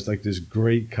God as like this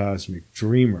great cosmic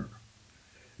dreamer,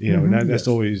 and that's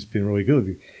always been really good with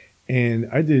me. And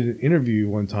I did an interview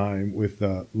one time with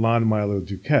Lon Milo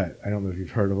Duquette. I don't know if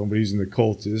you've heard of him, but he's an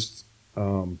occultist,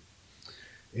 and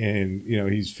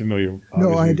he's familiar.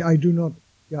 No, I do not.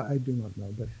 Yeah, I do not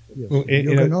know, but yes,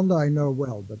 Yogananda I know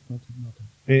well, but not.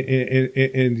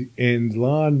 And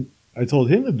Lon, I told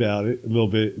him about it a little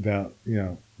bit about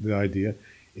the idea,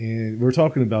 and we're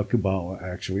talking about Kabbalah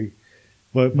actually,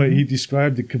 but he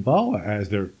described the Kabbalah as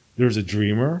there's a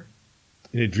dreamer,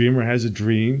 and a dreamer has a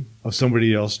dream of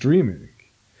somebody else dreaming,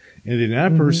 and then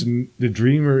that person, the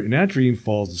dreamer in that dream,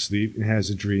 falls asleep and has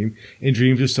a dream and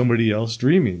dreams of somebody else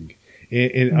dreaming,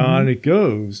 and on it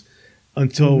goes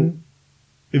until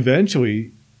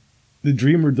eventually the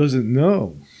dreamer doesn't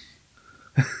know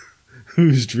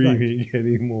who's dreaming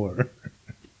anymore.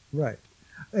 Right.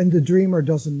 And the dreamer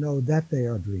doesn't know that they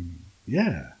are dreaming.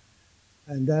 Yeah.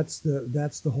 And that's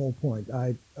the whole point.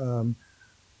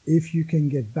 If you can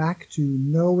get back to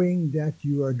knowing that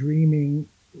you are dreaming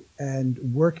and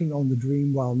working on the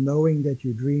dream while knowing that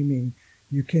you're dreaming,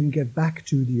 you can get back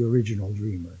to the original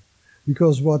dreamer.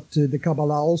 Because what the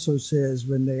Kabbalah also says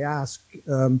when they ask,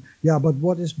 but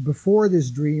what is before this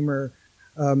dreamer?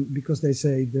 Because they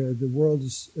say the world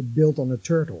is built on a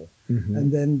turtle.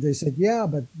 And then they said,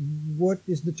 but what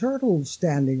is the turtle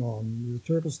standing on? The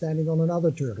turtle standing on another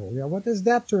turtle. Yeah, what is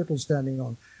that turtle standing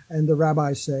on? And the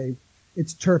rabbis say,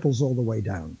 it's turtles all the way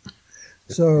down.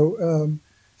 So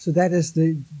that's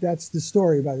the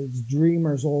story about it. It's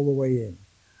dreamers all the way in.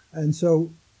 And so,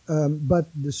 but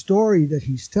the story that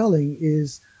he's telling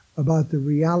is about the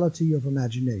reality of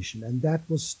imagination. And that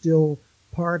was still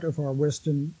part of our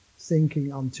Western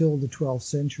thinking until the 12th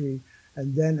century.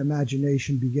 And then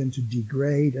imagination began to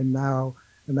degrade. And now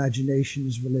imagination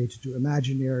is related to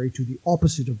imaginary, to the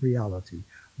opposite of reality.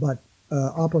 But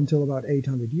up until about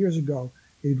 800 years ago,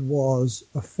 it was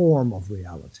a form of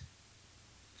reality.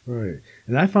 Right.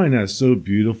 And I find that so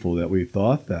beautiful that we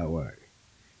thought that way.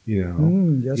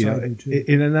 Yes, I do too.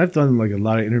 And I've done like a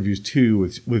lot of interviews too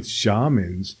with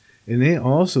shamans, and they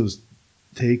also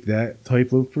take that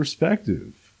type of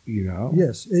perspective,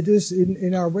 Yes, it is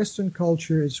in our Western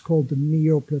culture. It's called the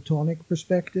Neoplatonic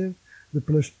perspective, the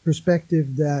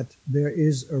perspective that there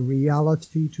is a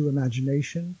reality to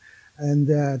imagination, and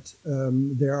that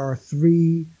there are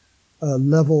three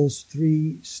levels,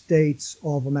 three states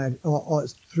of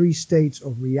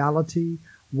reality.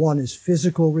 One is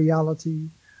physical reality.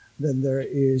 Then there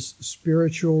is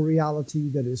spiritual reality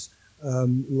that is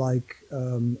like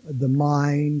the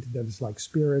mind, that is like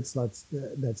spirits,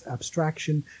 that's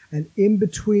abstraction. And in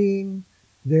between,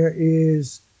 there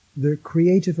is the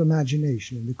creative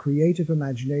imagination. And the creative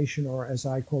imagination, or as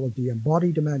I call it, the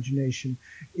embodied imagination,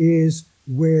 is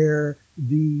where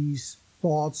these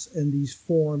thoughts and these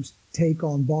forms take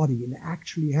on body and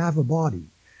actually have a body.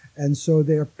 And so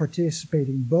they're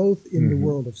participating both in the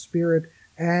world of spirit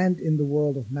and in the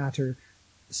world of matter,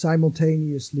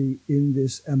 simultaneously in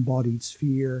this embodied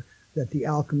sphere that the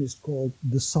alchemist called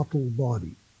the subtle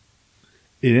body.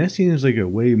 And that seems like a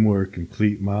way more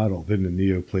complete model than the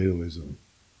Neoplatonism.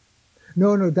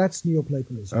 No, that's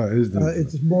Neoplatonism. Oh, it is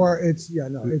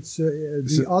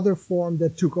the other form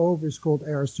that took over is called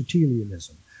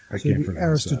Aristotelianism. The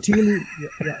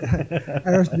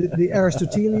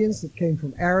Aristotelians that came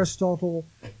from Aristotle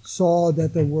saw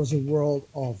that there was a world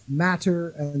of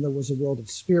matter and there was a world of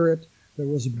spirit, there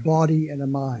was a body and a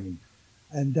mind.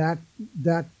 and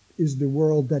that is the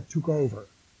world that took over.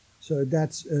 So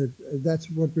that's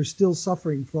what we're still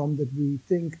suffering from. That we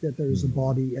think that there is a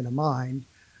body and a mind,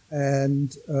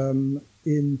 and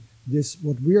in this,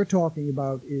 what we're talking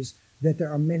about is that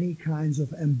there are many kinds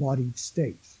of embodied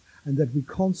states, and that we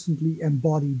constantly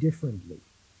embody differently.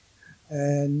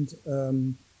 And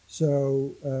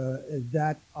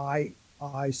that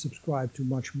I subscribe to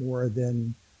much more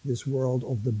than this world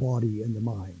of the body and the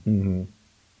mind. Mm-hmm.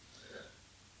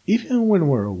 Even when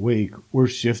we're awake, we're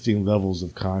shifting levels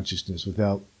of consciousness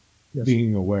without Yes.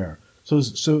 being aware. So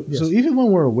Yes. even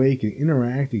when we're awake and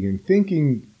interacting and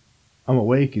thinking I'm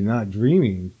awake and not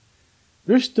dreaming,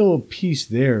 there's still a piece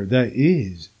there that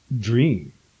is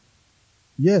dream.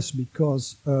 Yes,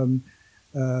 because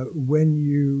when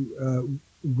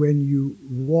you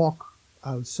walk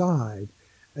outside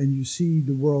and you see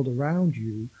the world around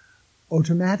you,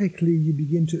 automatically you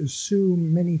begin to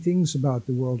assume many things about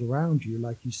the world around you.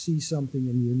 Like you see something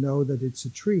and you know that it's a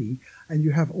tree, and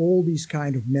you have all these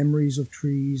kind of memories of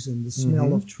trees and the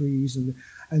smell of trees,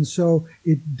 and so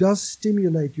it does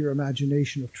stimulate your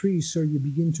imagination of trees. So you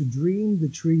begin to dream the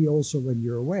tree also when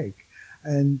you're awake,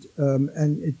 and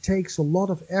it takes a lot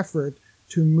of effort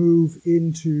to move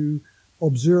into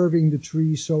observing the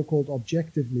tree so-called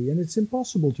objectively, and it's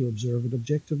impossible to observe it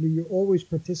objectively. You're always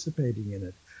participating in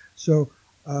it. So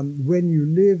when you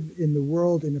live in the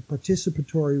world in a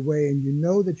participatory way, and you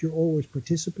know that you're always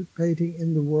participating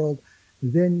in the world,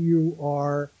 then you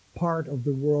are part of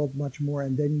the world much more,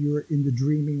 and then you're in the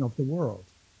dreaming of the world.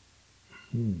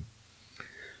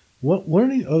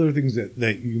 One of the other things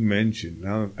that you mentioned,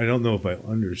 now I don't know if I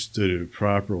understood it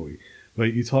properly,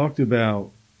 but you talked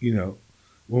about, when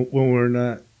we're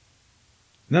not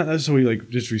necessarily like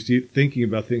just thinking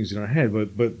about things in our head,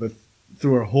 but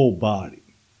through our whole body.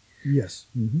 Yes.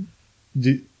 Mm-hmm.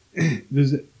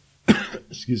 Does it,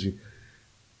 excuse me,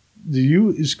 do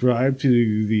you ascribe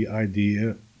to the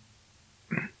idea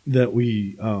that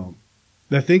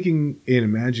that thinking and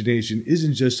imagination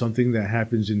isn't just something that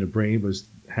happens in the brain, but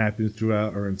happens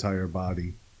throughout our entire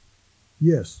body?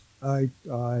 Yes, and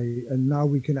now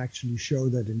we can actually show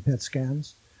that in PET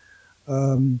scans,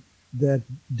 that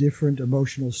different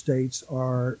emotional states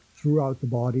are throughout the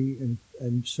body,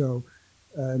 and so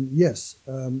yes,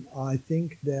 I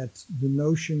think that the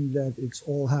notion that it's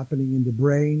all happening in the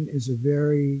brain is a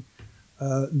very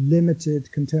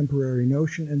limited contemporary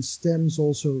notion, and stems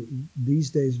also these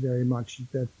days very much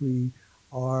that we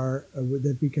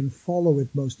can follow it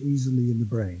most easily in the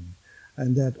brain,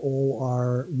 and that all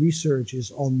our research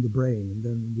is on the brain, and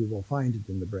then we will find it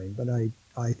in the brain. But I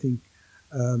think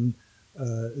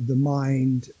the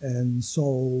mind and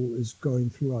soul is going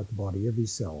throughout the body, every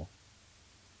cell.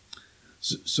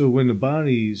 So when the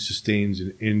body sustains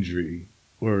an injury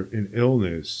or an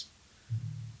illness,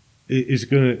 it's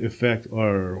going to affect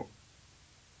our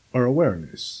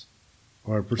awareness,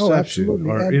 our perception,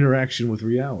 our interaction with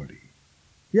reality.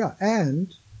 Yeah,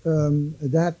 and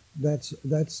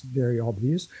that's very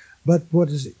obvious. But what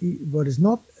is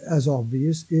not as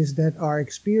obvious is that our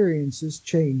experiences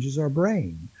changes our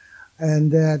brain,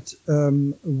 and that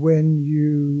when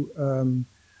you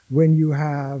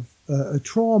have a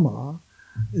trauma,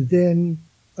 then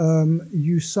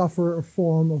you suffer a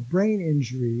form of brain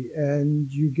injury, and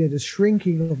you get a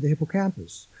shrinking of the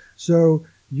hippocampus. So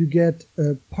you get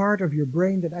a part of your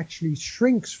brain that actually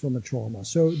shrinks from a trauma.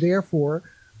 So therefore,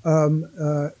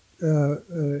 an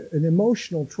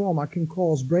emotional trauma can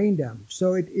cause brain damage.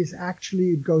 So it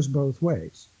goes both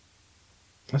ways.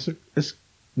 That's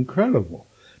incredible,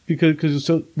 because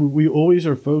so we always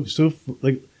are focused. So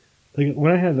like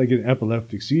when I had like an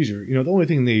epileptic seizure, the only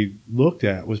thing they looked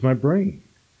at was my brain.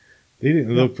 They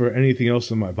didn't look for anything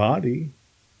else in my body.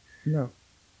 No.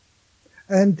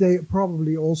 And they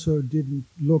probably also didn't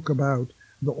look about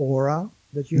the aura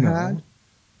that you had,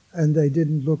 and they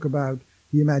didn't look about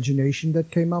the imagination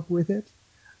that came up with it,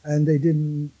 and they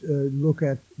didn't look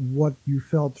at what you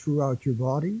felt throughout your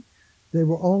body. They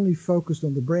were only focused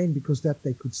on the brain because that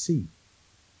they could see.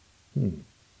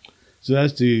 So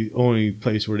that's the only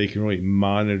place where they can really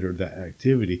monitor that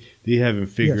activity. They haven't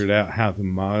figured out how to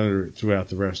monitor it throughout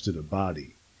the rest of the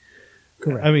body.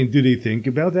 Correct. I mean, do they think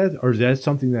about that? Or is that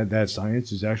something that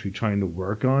science is actually trying to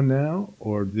work on now?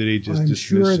 Or do they just dismiss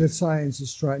sure it? that science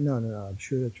is trying. No. I'm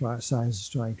sure that science is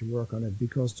trying to work on it,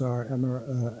 because our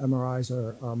MRIs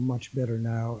are much better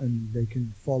now, and they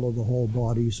can follow the whole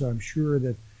body. So I'm sure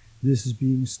that this is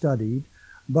being studied.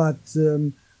 But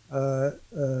Jung,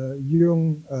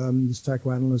 the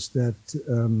psychoanalyst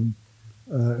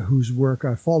whose work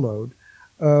I followed,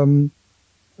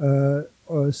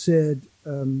 said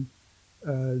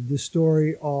the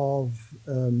story of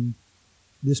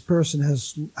this person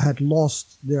had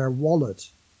lost their wallet,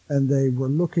 and they were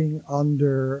looking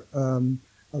under a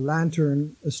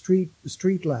lantern, a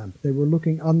street lamp. They were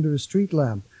looking under a street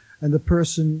lamp, and the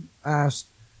person asked,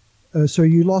 "So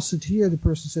you lost it here?" The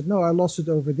person said, "No, I lost it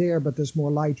over there, but there's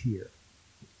more light here."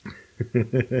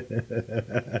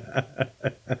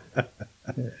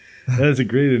 That's a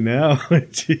great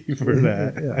analogy for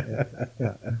that.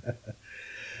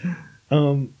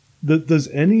 Does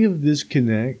any of this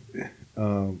connect?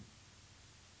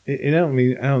 And I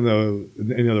don't know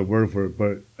any other word for it,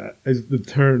 but as the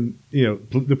term,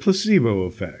 the placebo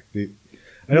effect.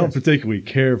 I don't particularly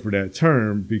care for that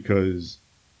term because,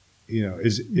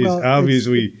 is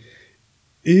obviously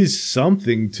is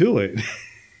something to it.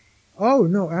 Oh,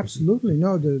 no, absolutely.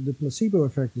 No, the placebo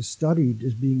effect is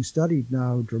being studied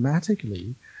now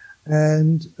dramatically.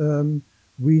 And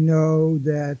we know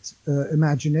that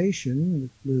imagination,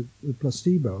 the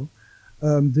placebo,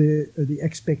 the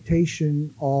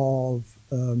expectation of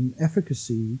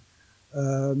efficacy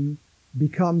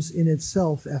becomes in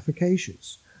itself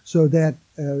efficacious. So that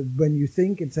when you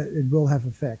think it will have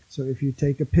effect, so if you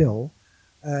take a pill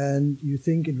and you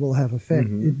think it will have effect,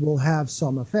 it will have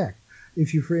some effect.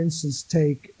 If you, for instance,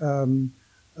 take,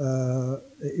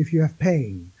 if you have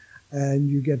pain and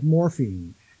you get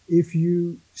morphine, if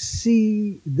you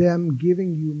see them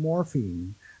giving you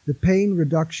morphine, the pain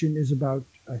reduction is about,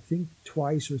 I think, 2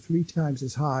 or 3 times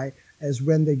as high as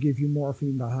when they give you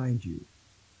morphine behind you.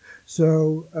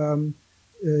 So,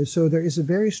 so there is a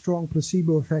very strong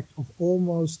placebo effect of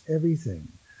almost everything.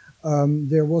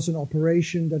 There was an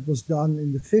operation that was done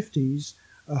in the 50s,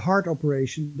 a heart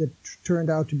operation that turned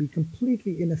out to be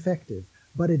completely ineffective,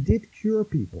 but it did cure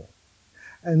people.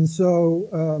 And so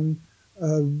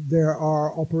there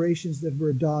are operations that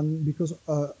were done because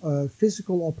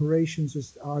physical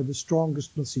operations are the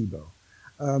strongest placebo.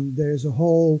 There's a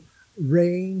whole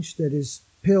range that is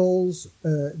pills,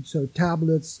 so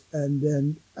tablets, and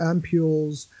then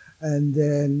ampules, and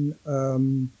then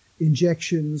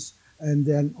injections, and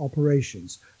then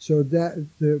operations. So that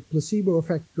the placebo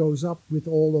effect goes up with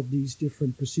all of these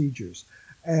different procedures.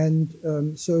 And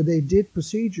so they did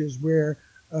procedures where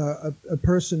a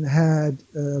person had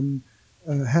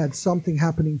something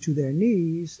happening to their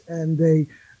knees, and they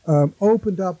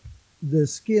opened up the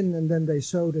skin and then they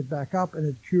sewed it back up and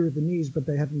it cured the knees, but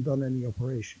they hadn't done any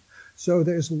operation. So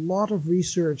there's a lot of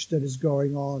research that is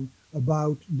going on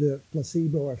about the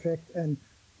placebo effect. And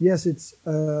yes, it's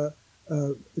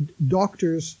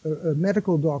doctors,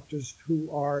 medical doctors who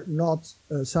are not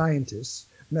scientists,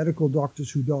 medical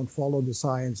doctors who don't follow the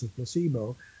science of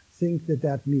placebo, think that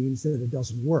that means that it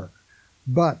doesn't work.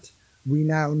 But we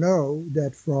now know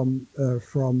that from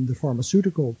the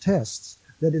pharmaceutical tests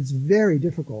that it's very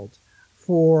difficult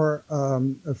for a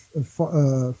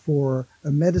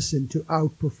medicine to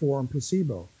outperform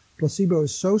placebo. Placebo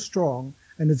is so strong,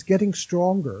 and it's getting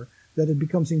stronger, that it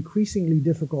becomes increasingly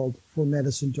difficult for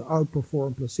medicine to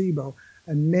outperform placebo.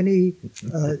 And many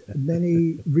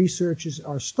researches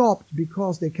are stopped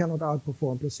because they cannot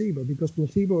outperform placebo, because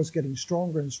placebo is getting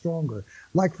stronger and stronger.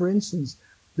 Like, for instance,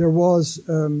 there was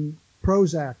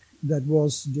Prozac that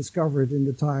was discovered in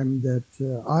the time that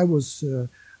I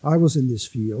was in this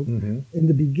field. In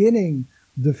the beginning,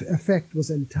 the effect was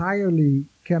entirely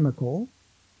chemical,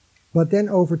 but then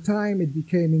over time it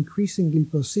became increasingly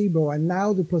placebo, and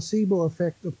now the placebo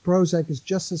effect of Prozac is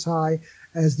just as high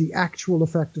as the actual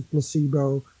effect of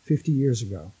placebo 50 years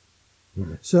ago.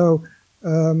 So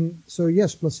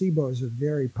yes, placebo is a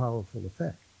very powerful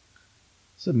effect.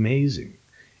 It's amazing.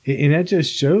 And that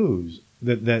just shows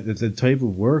that the type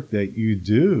of work that you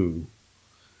do,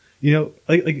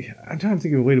 like I'm trying to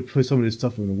think of a way to put some of this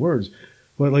stuff into words,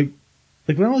 but like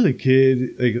when I was a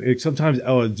kid, like sometimes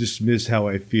I would dismiss how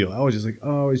I feel. I was just like,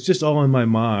 oh, it's just all in my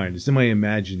mind. It's in my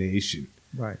imagination.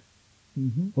 Right.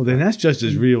 Well, then that's just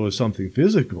as real as something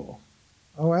physical.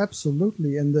 Oh,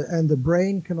 absolutely. And the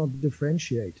brain cannot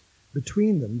differentiate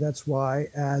between them. That's why,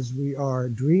 as we are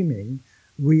dreaming,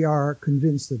 we are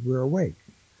convinced that we're awake.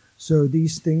 So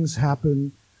these things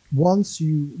happen once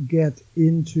you get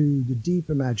into the deep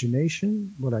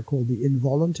imagination, what I call the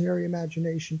involuntary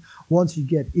imagination. Once you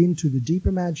get into the deep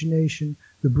imagination,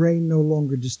 the brain no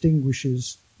longer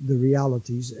distinguishes the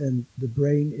realities, and the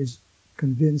brain is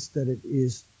convinced that it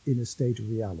is in a state of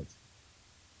reality.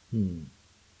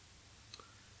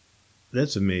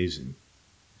 That's amazing.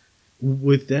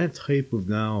 With that type of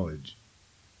knowledge,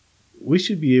 we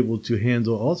should be able to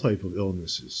handle all type of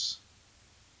illnesses.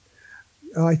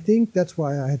 I think that's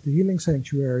why I had the healing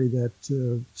sanctuary that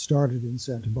started in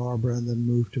Santa Barbara and then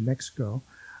moved to Mexico.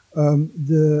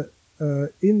 The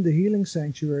in the healing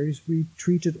sanctuaries, we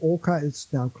treated all kinds.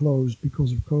 It's now closed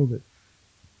because of COVID.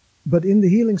 But in the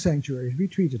healing sanctuaries, we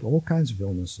treated all kinds of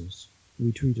illnesses.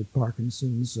 We treated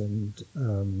Parkinson's and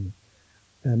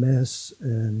MS,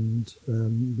 and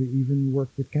we even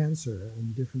worked with cancer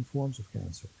and different forms of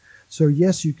cancer. So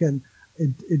yes, you can.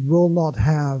 It will not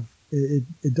have.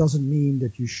 It doesn't mean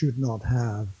that you should not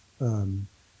have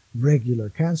regular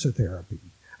cancer therapy,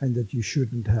 and that you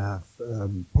shouldn't have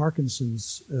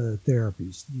Parkinson's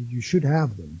therapies. You should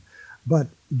have them, but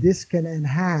this can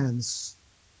enhance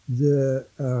the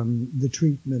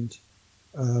treatment,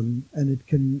 and it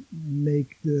can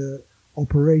make the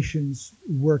operations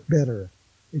work better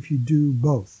if you do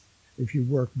both. If you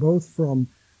work both from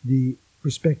the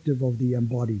perspective of the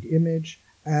embodied image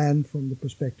and from the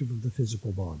perspective of the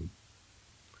physical body.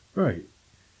 Right.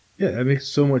 Yeah, that makes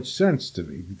so much sense to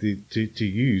me to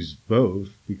use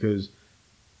both, because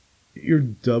you're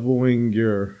doubling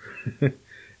your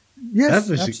Yes,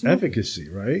 efficacy,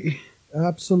 right?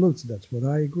 Absolutely, that's what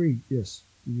I agree. Yes,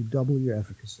 you double your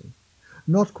efficacy.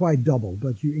 Not quite double,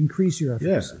 but you increase your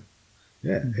efficacy.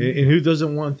 Yeah. Mm-hmm. And who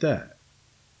doesn't want that?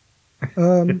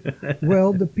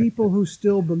 Well, the people who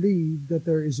still believe that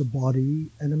there is a body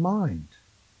and a mind,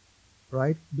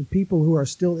 right? The people who are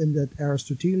still in that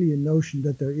Aristotelian notion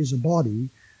that there is a body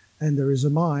and there is a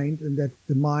mind, and that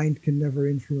the mind can never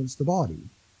influence the body.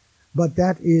 But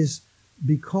that is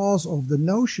because of the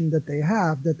notion that they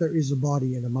have that there is a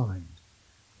body and a mind.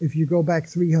 If you go back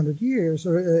 300 years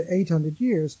or 800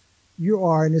 years, you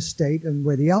are in a state, and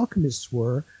where the alchemists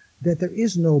were, that there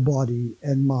is no body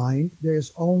and mind.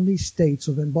 There's only states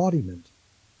of embodiment.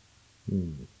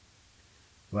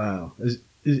 Wow.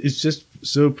 It's just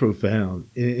so profound.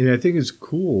 And I think it's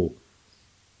cool,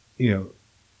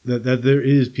 that there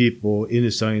is people in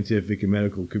the scientific and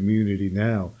medical community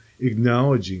now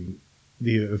acknowledging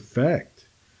the effect,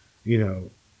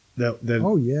 that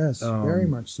oh yes, very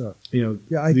much so. Yeah,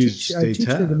 I teach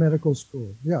at a medical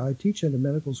school. Yeah, I teach at a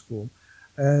medical school,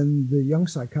 and the young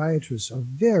psychiatrists are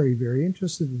very, very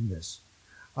interested in this.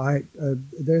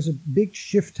 There's a big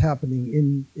shift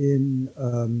happening in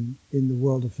the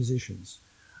world of physicians.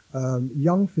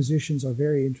 Young physicians are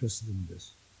very interested in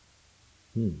this.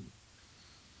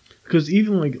 Because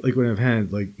even like when I've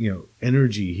had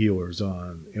energy healers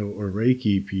on, or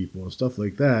Reiki people and stuff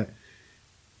like that,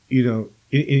 in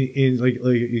like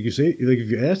you say, if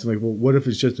you ask them, well, what if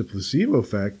it's just a placebo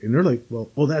effect? And they're like,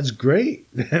 well, that's great.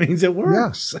 That means it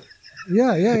works.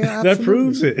 Yeah. That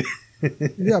proves it.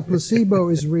 Yeah, placebo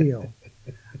is real,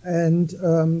 and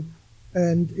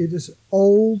it is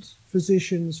old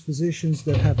physicians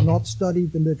that have not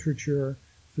studied the literature,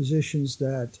 physicians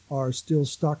that are still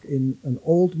stuck in an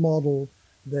old model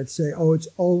that say, oh, it's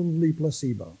only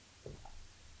placebo.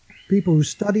 People who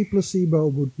study placebo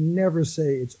would never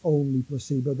say it's only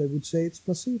placebo. They would say it's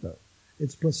placebo.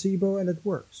 It's placebo and it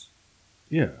works.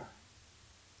 Yeah.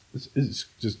 It's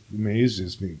just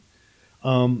amazes me.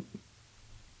 Are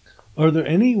there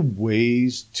any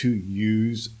ways to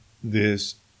use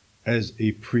this as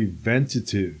a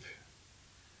preventative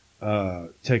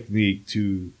technique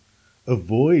to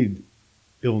avoid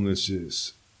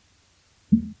illnesses?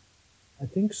 I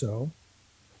think so.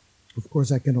 Of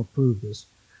course, I cannot prove this,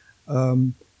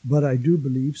 but I do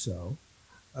believe so.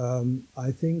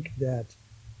 I think that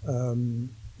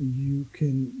you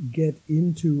can get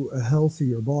into a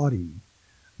healthier body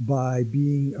by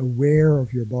being aware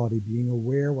of your body, being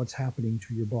aware what's happening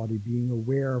to your body, being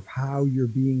aware of how you're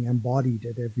being embodied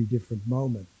at every different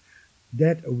moment.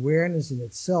 That awareness in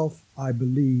itself, I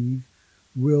believe,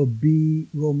 will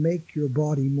make your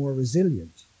body more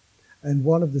resilient. And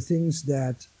one of the things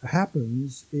that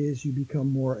happens is you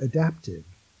become more adaptive.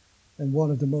 And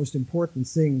one of the most important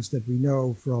things that we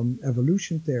know from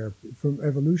evolution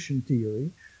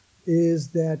theory, is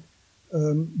that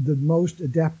the most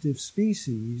adaptive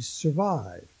species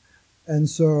survive. And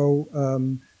so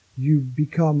you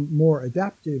become more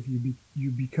adaptive,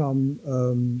 you become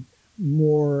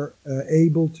more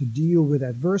able to deal with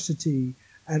adversity,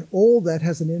 and all that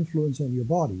has an influence on your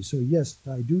body. So yes,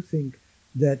 I do think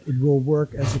that it will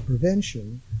work as a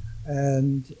prevention,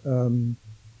 and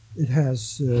it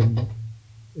has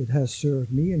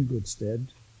served me in good stead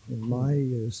in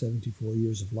my 74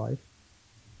 years of life.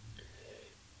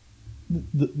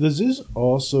 Does this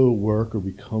also work or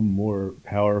become more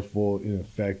powerful and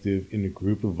effective in a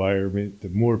group environment? The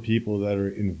more people that are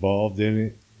involved in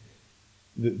it,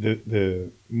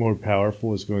 the more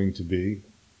powerful it's going to be?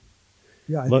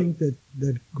 Yeah, I think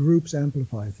that groups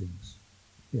amplify things.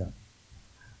 Yeah.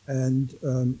 And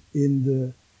in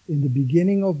the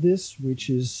beginning of this, which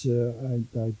is,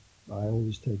 I I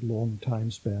always take long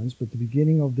time spans, but the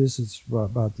beginning of this is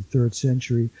about the third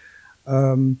century.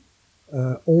 Um,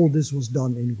 all this was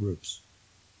done in groups.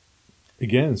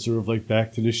 Again, sort of like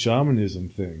back to the shamanism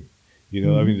thing. You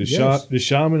know, I mean, Yes, the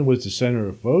shaman was the center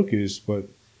of focus, but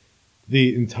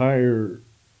the entire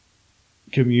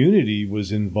community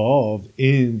was involved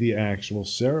in the actual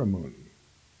ceremony.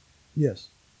 yes,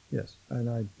 yes. And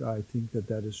I think that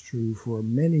that is true for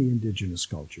many indigenous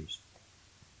cultures.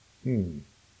 Hmm.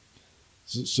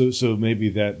 So maybe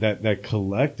that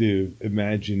collective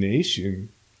imagination,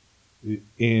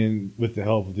 and with the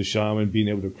help of the shaman being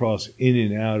able to cross in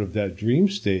and out of that dream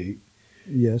state,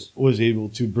 Yes, was able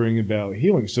to bring about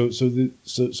healing. So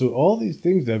all these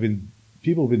things that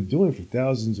people have been doing for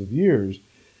thousands of years,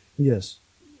 yes.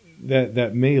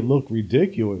 that may look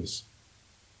ridiculous,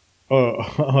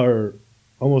 are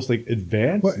almost like Well,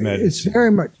 advanced it's medicine.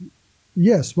 very much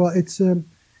yes. Well,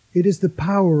 it is the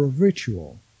power of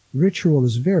ritual. Ritual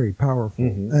is very powerful,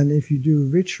 Hmm. and if you do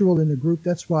ritual in a group,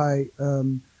 that's why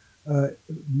uh,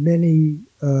 many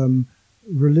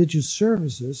religious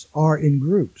services are in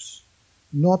groups,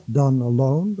 not done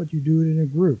alone, but you do it in a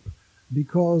group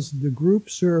because the group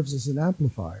serves as an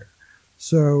amplifier.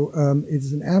 So it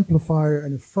is an amplifier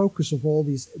and a focus of all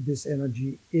this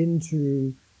energy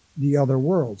into the other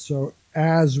world. So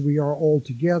as we are all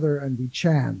together and we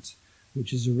chant,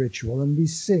 which is a ritual, and we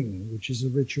sing, which is a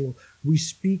ritual, we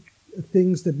speak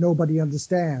things that nobody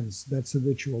understands. That's a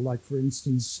ritual. Like for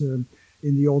instance,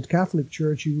 in the old Catholic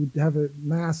Church, you would have a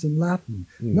mass in Latin.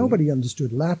 Hmm. Nobody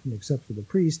understood Latin except for the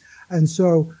priest, and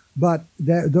so. But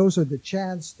those are the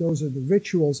chants, those are the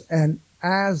rituals, and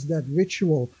as that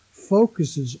ritual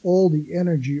focuses all the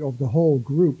energy of the whole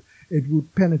group, it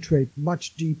would penetrate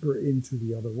much deeper into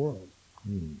the other world.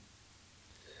 Hmm.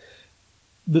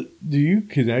 Do you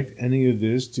connect any of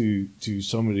this to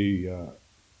some of the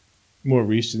more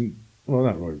recent, well,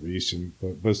 not more recent,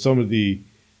 but some of the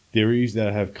theories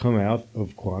that have come out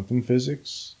of quantum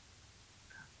physics?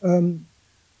 Um,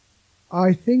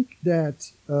 I think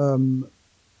that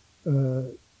uh,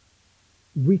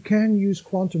 we can use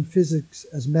quantum physics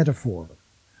as metaphor.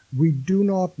 We do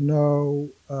not know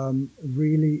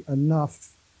really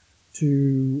enough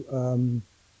to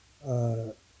uh,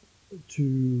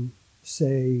 to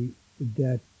say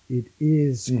that it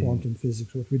is Hmm. quantum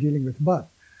physics what we're dealing with. But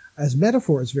as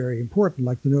metaphor, it's very important,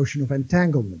 like the notion of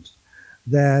entanglement.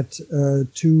 That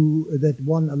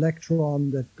one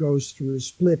electron that goes through a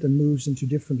split and moves into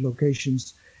different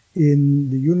locations in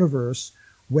the universe,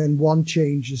 when one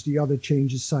changes, the other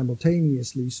changes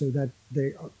simultaneously, so that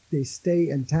they stay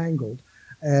entangled.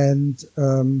 And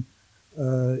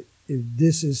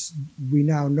this is we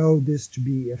now know this to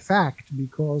be a fact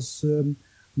because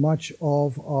much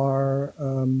of our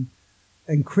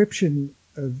encryption,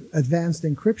 advanced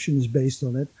encryption, is based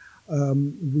on it.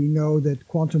 We know that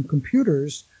quantum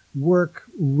computers work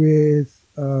with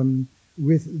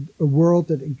a world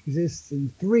that exists in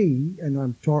three, and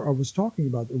I was talking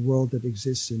about a world that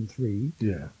exists in three.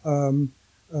 Yeah.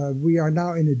 We are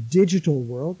now in a digital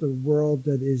world, a world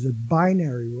that is a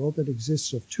binary world that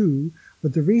exists of two.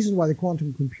 But the reason why the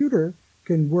quantum computer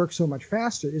can work so much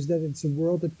faster is that it's a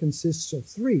world that consists of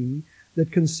three,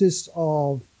 that consists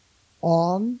of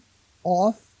on,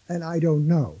 off, and I don't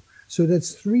know. So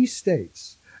that's three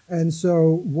states. And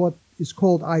so what is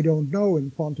called I don't know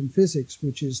in quantum physics,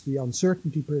 which is the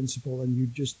uncertainty principle, and you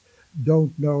just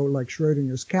don't know, like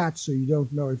Schrodinger's cat, so you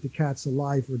don't know if the cat's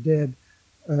alive or dead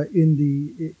in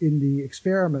the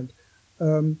experiment.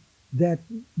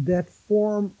 That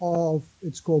form of,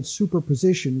 it's called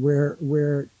superposition,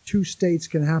 where two states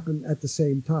can happen at the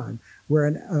same time, where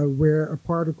a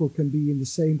particle can be in the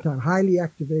same time highly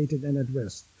activated and at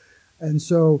rest. And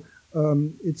so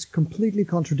it's completely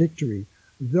contradictory.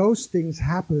 Those things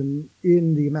happen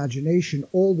in the imagination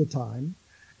all the time.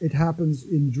 It happens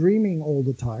in dreaming all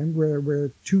the time,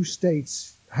 where two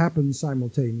states happen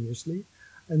simultaneously.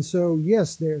 And so,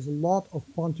 yes, there's a lot of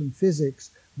quantum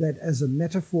physics that as a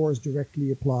metaphor is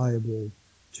directly applicable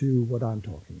to what I'm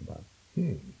talking about.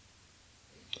 Hmm.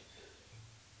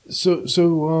 So,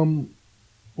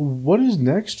 what is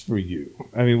next for you?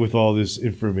 I mean, with all this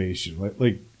information,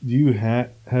 like do you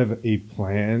have a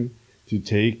plan to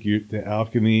take the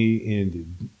alchemy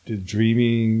and the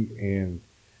dreaming and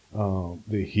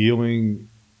the healing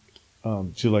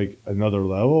to like another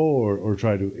level, or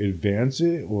try to advance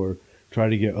it, or try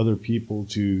to get other people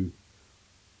to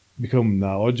become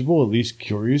knowledgeable, at least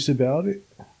curious about it?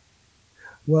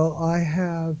 Well, I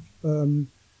have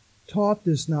taught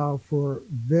this now for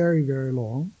very, very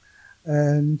long,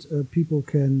 and people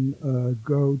can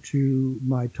go to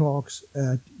my talks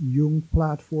at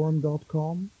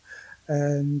jungplatform.com,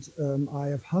 And I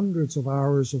have hundreds of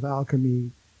hours of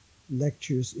alchemy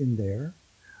lectures in there.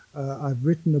 I've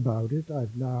written about it.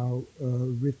 I've now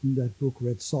written that book,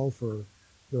 Red Sulfur,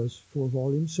 those 4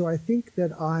 volumes. So I think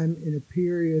that I'm in a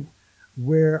period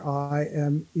where I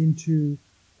am into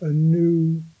a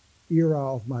new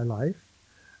era of my life.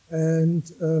 And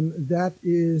that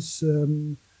is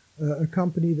a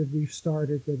company that we've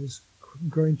started that is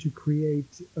going to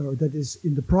create, or that is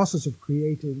in the process of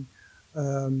creating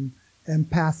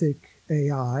empathic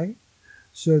AI,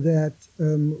 so that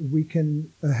we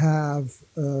can have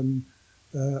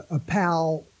a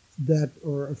pal that,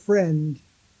 or a friend,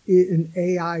 an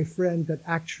AI friend that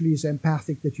actually is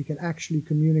empathic, that you can actually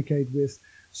communicate with.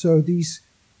 So these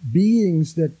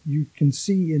beings that you can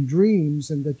see in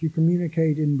dreams and that you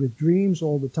communicate in with dreams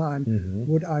all the time,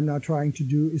 what I'm now trying to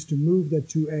do is to move that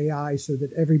to AI so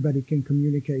that everybody can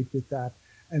communicate with that,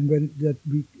 and when that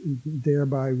we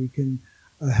thereby we can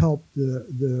help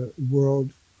the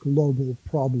world global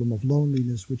problem of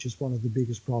loneliness, which is one of the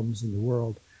biggest problems in the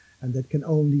world, and that can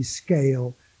only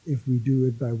scale if we do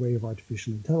it by way of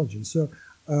artificial intelligence. So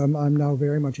I'm now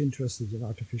very much interested in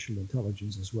artificial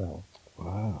intelligence as well.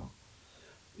 Wow.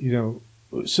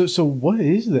 So what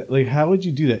is that? Like, how would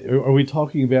you do that? Are we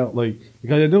talking about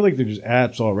because I know there's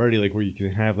apps already where you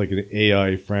can have an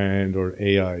AI friend or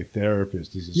AI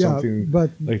therapist. Is it something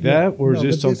like that, or is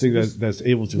this something that's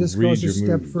able to read your moods? This goes a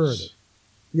step further.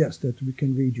 Yes, that we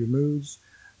can read your moods,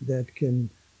 that can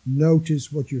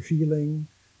notice what you're feeling,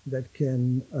 that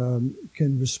can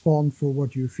respond for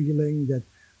what you're feeling,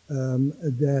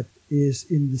 that is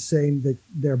in the same, that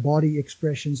their body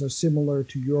expressions are similar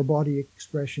to your body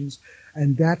expressions,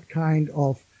 and that kind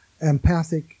of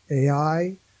empathic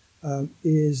AI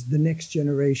is the next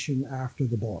generation after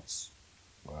the bots.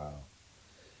 Wow.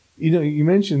 You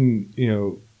mentioned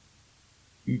you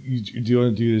do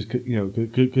want to do this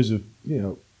because of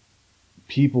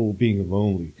people being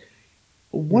lonely.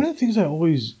 One of the things that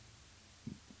always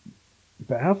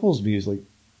baffles me is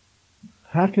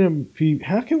how can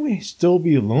we still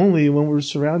be lonely when we're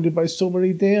surrounded by so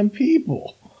many damn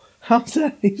people? How's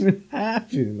that even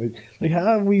happen?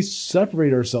 How do we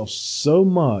separate ourselves so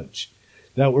much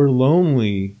that we're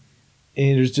lonely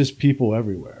and there's just people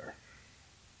everywhere?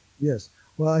 Yes.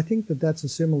 Well, I think that's a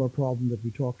similar problem that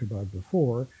we talked about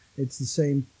before. It's the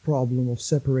same problem of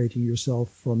separating yourself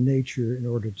from nature in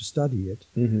order to study it,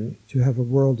 to have a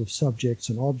world of subjects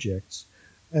and objects.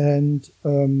 And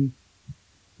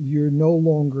you're no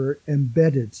longer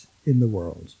embedded in the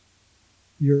world.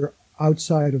 You're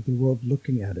outside of the world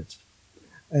looking at it.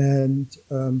 And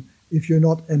if you're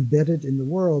not embedded in the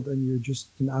world and you're just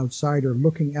an outsider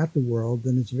looking at the world,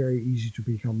 then it's very easy to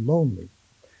become lonely.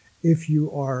 If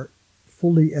you are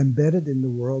fully embedded in the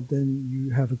world, then you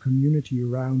have a community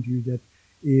around you that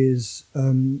is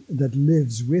that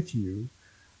lives with you,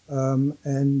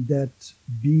 and that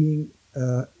being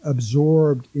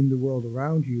absorbed in the world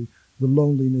around you, the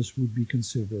loneliness would be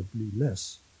considerably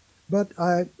less. But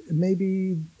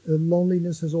maybe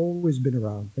loneliness has always been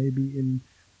around. Maybe in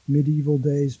medieval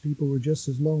days people were just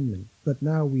as lonely. But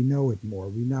now we know it more.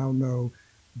 We now know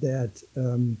that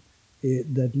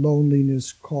that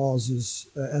loneliness causes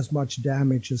as much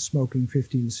damage as smoking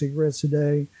 15 cigarettes a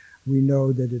day. We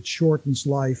know that it shortens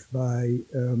life by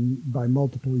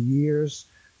multiple years.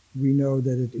 We know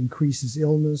that it increases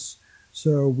illness.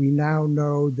 So we now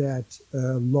know that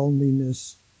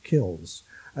loneliness kills.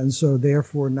 And so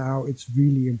therefore now it's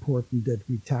really important that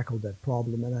we tackle that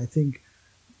problem. And I think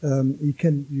it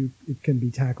can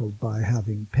be tackled by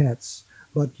having pets,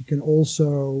 but you can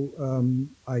also,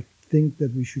 I think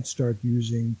that we should start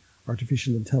using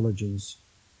artificial intelligence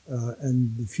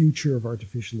and the future of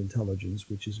artificial intelligence,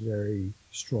 which is very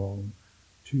strong,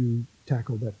 to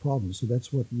tackle that problem. So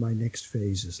that's what my next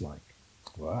phase is like.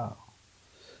 Wow.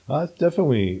 That's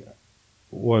definitely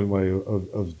one way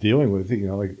of dealing with it,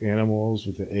 like animals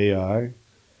with the AI.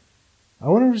 I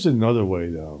wonder if there's another way,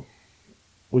 though,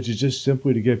 which is just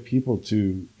simply to get people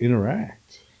to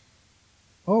interact.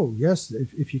 Oh, yes,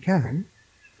 if you can.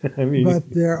 I mean, but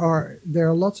there are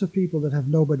lots of people that have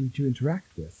nobody to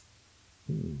interact with.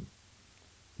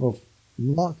 Well,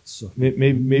 lots of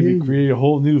maybe create a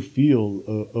whole new field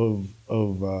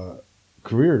of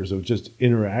careers of just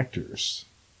interactors.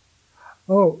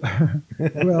 Oh,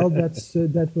 well, that's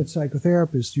what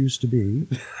psychotherapists used to be.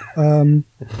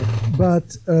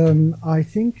 But I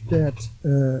think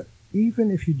that even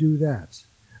if you do that,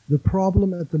 the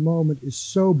problem at the moment is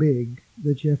so big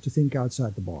that you have to think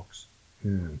outside the box.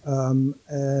 And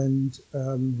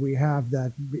we have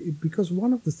that because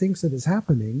one of the things that is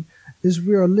happening is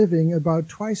we are living about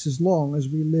twice as long as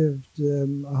we lived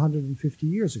 150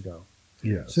 years ago.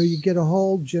 Yes. So you get a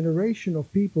whole generation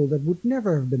of people that would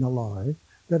never have been alive,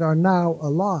 that are now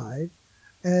alive,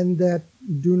 and that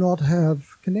do not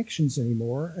have connections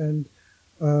anymore, and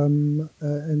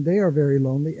they are very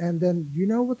lonely. And then, you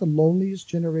know what the loneliest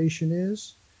generation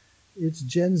is? It's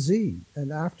Gen Z,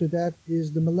 and after that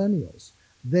is the millennials.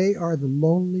 They are the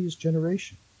loneliest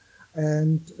generation.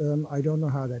 And I don't know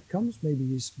how that comes.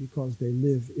 Maybe it's because they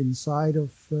live inside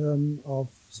of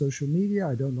social media.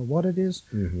 I don't know what it is,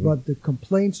 but the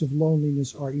complaints of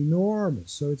loneliness are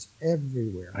enormous. So it's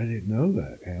everywhere. I didn't know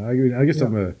that. And I guess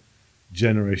I'm a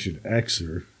Generation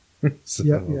Xer. So,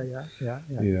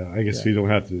 yeah. I guess we don't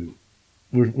have to.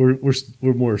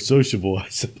 We're more sociable, I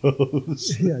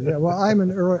suppose. Yeah. Well,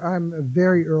 I'm a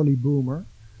very early boomer.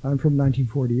 I'm from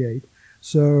 1948,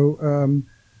 so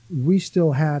we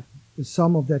still had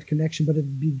some of that connection, but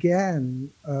it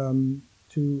began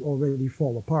to already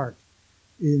fall apart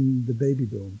in the baby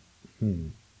boom.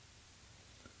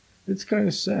 It's kind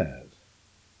of sad.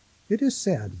 It is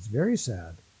sad. It's very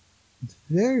sad. It's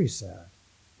very sad.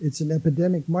 It's an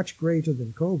epidemic much greater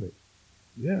than COVID.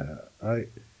 Yeah, I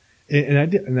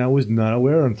was not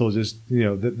aware until just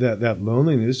that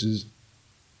loneliness is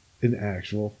an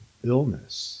actual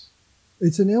illness.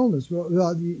 It's an illness.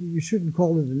 Well, you shouldn't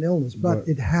call it an illness, but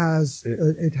it has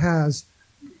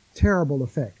terrible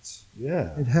effects.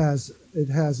 Yeah, it has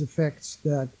effects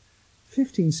that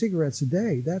 15 cigarettes a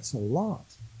day. That's a lot.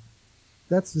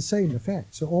 That's the same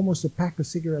effect. So almost a pack of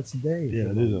cigarettes a day. Yeah,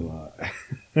 it is a lot.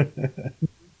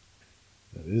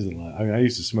 That is a lot. I mean, I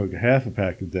used to smoke half a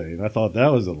pack a day, and I thought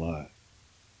that was a lot.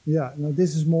 Yeah, no,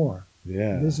 this is more.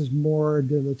 Yeah. This is more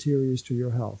deleterious to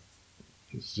your health.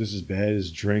 It's just as bad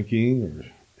as drinking or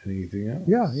anything else.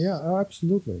 Yeah,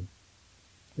 absolutely.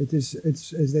 It's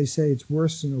as they say, it's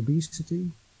worse than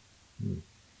obesity.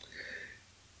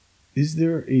 Is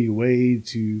there a way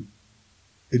to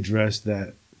address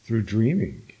that through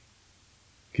dreaming?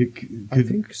 I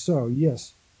think so,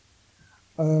 yes.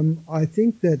 I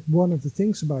think that one of the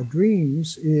things about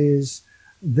dreams is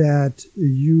that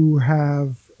you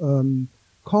have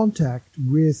contact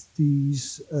with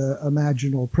these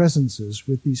imaginal presences,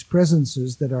 with these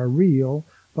presences that are real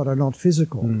but are not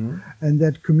physical, and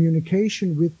that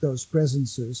communication with those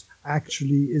presences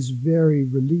actually is very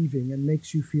relieving and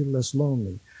makes you feel less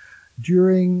lonely.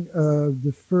 During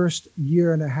the first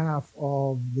year and a half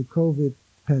of the COVID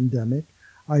pandemic,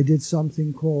 I did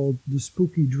something called the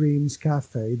Spooky Dreams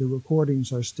Cafe. The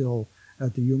recordings are still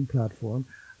at the Jung platform.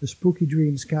 The Spooky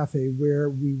Dreams Cafe, where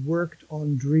we worked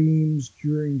on dreams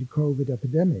during the COVID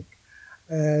epidemic.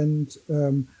 And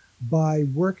by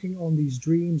working on these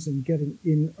dreams and getting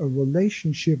in a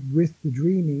relationship with the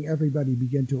dreaming, everybody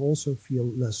began to also feel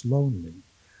less lonely.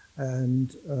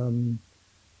 And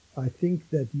I think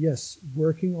that, yes,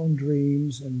 working on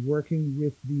dreams and working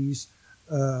with these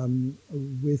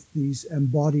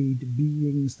embodied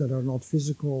beings that are not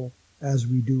physical as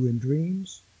we do in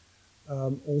dreams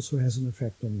also has an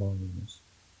effect on loneliness.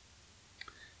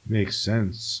 Makes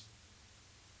sense.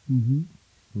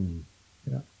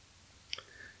 Yeah.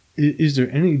 Is there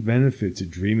any benefit to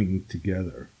dreaming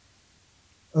together?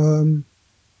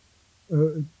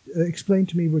 Explain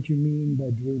to me what you mean by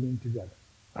dreaming together.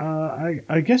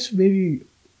 I guess maybe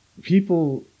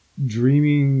people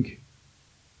dreaming,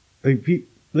 like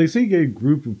say get a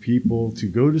group of people to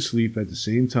go to sleep at the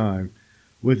same time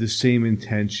with the same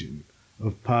intention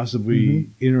of possibly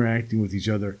interacting with each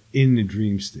other in the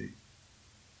dream state.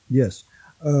 Yes.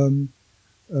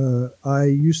 I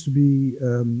used to be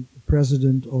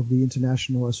president of the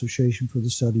International Association for the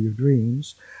Study of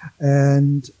Dreams,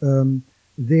 and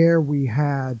there we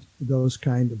had those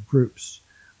kind of groups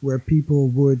where people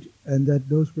would, and that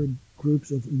those were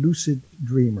groups of lucid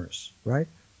dreamers, right?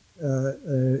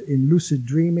 In lucid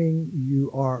dreaming,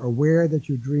 you are aware that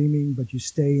you're dreaming, but you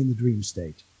stay in the dream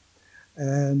state.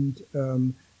 And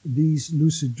these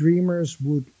lucid dreamers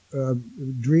would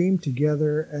dream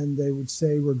together, and they would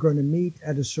say, we're going to meet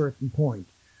at a certain point.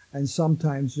 And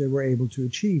sometimes they were able to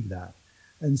achieve that.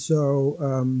 And so,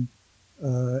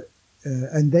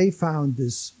 and they found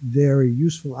this very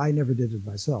useful. I never did it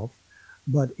myself.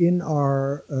 But in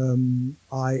our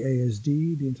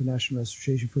IASD, the International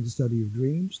Association for the Study of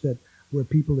Dreams, that where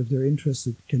people, if they're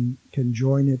interested, can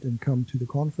join it and come to the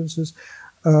conferences.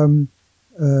 There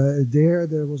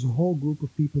was a whole group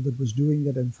of people that was doing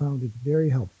that and found it very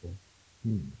helpful.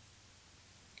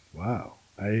 Wow.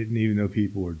 I didn't even know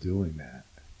people were doing that.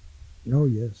 Oh,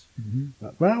 yes.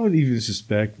 But I would even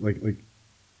suspect, like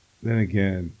then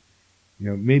again,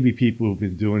 maybe people have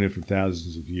been doing it for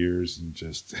thousands of years and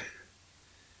just...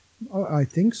 I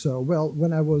think so. Well,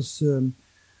 when I was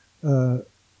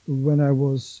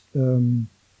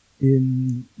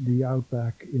in the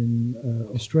outback in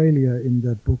Australia in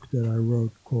that book that I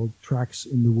wrote called Tracks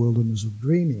in the Wilderness of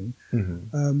Dreaming.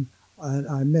 And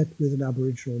I met with an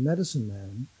Aboriginal medicine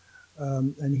man,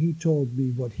 and he told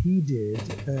me what he did,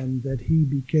 and that he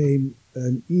became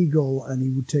an eagle and he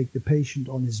would take the patient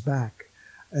on his back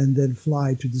and then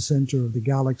fly to the center of the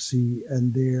galaxy,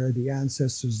 and there the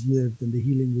ancestors lived and the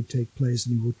healing would take place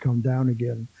and he would come down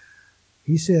again.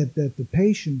 He said that the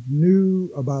patient knew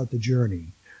about the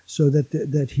journey, so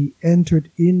that he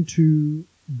entered into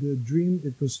the dream,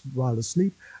 it was while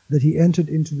asleep, that he entered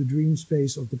into the dream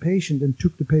space of the patient and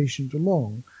took the patient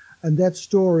along. And that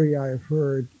story I have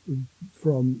heard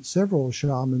from several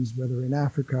shamans, whether in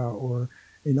Africa or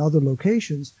in other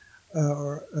locations,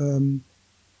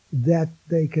 that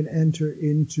they can enter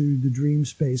into the dream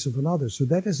space of another. So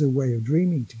that is a way of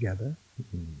dreaming together.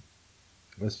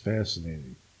 That's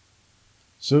fascinating.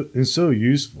 So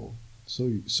useful. So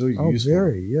useful. Oh,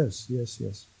 very, yes.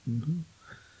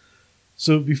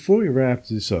 So before we wrap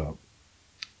this up,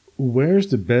 where's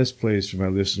the best place for my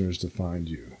listeners to find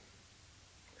you?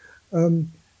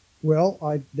 Well,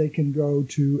 they can go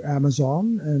to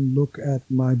Amazon and look at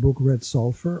my book Red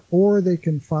Sulphur, or they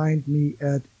can find me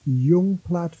at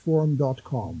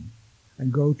jungplatform.com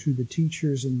and go to the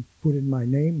teachers and put in my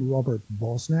name, Robert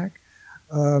Bosnack,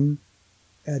 at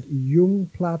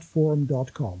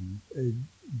jungplatform.com,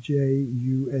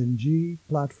 Jung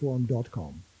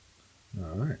platform.com.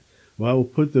 All right. Well, I will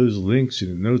put those links in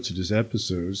the notes of this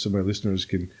episode so my listeners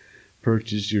can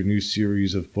purchase your new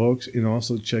series of books and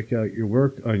also check out your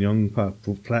work on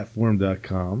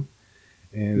jungplatform.com.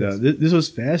 And Yes. This was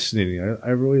fascinating. I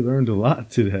really learned a lot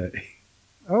today.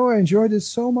 Oh, I enjoyed it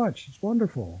so much. It's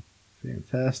wonderful.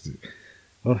 Fantastic.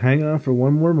 Well, hang on for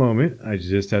one more moment. I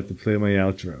just have to play my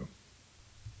outro.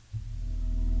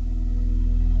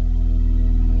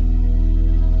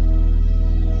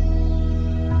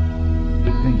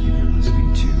 Thank you for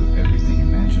listening to Everything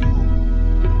Imaginable.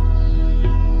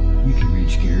 You can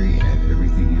reach Gary at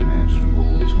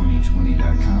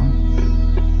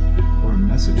everythingimaginable2020.com or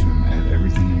message him at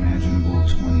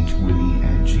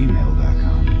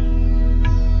everythingimaginable2020@gmail.com.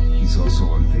 He's also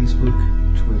on Facebook,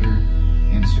 Twitter,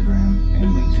 Instagram,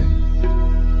 and LinkedIn.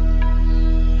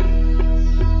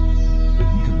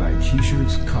 You can buy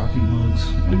t-shirts, coffee mugs,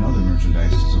 and other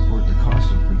merchandise to support the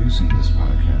cost of producing this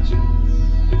podcast.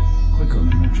 Click on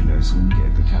the merchandise link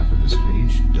at the top of this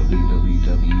page,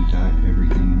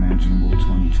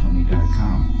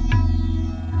 www.everythingimaginable2020.com.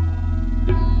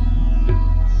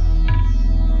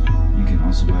 You can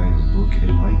also buy the book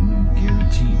Enlightenment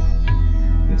Guaranteed.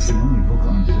 It's the only book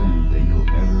on Zen that you'll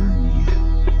ever need.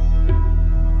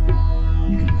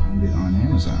 You can find it on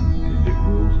Amazon, and it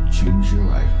will change your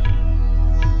life.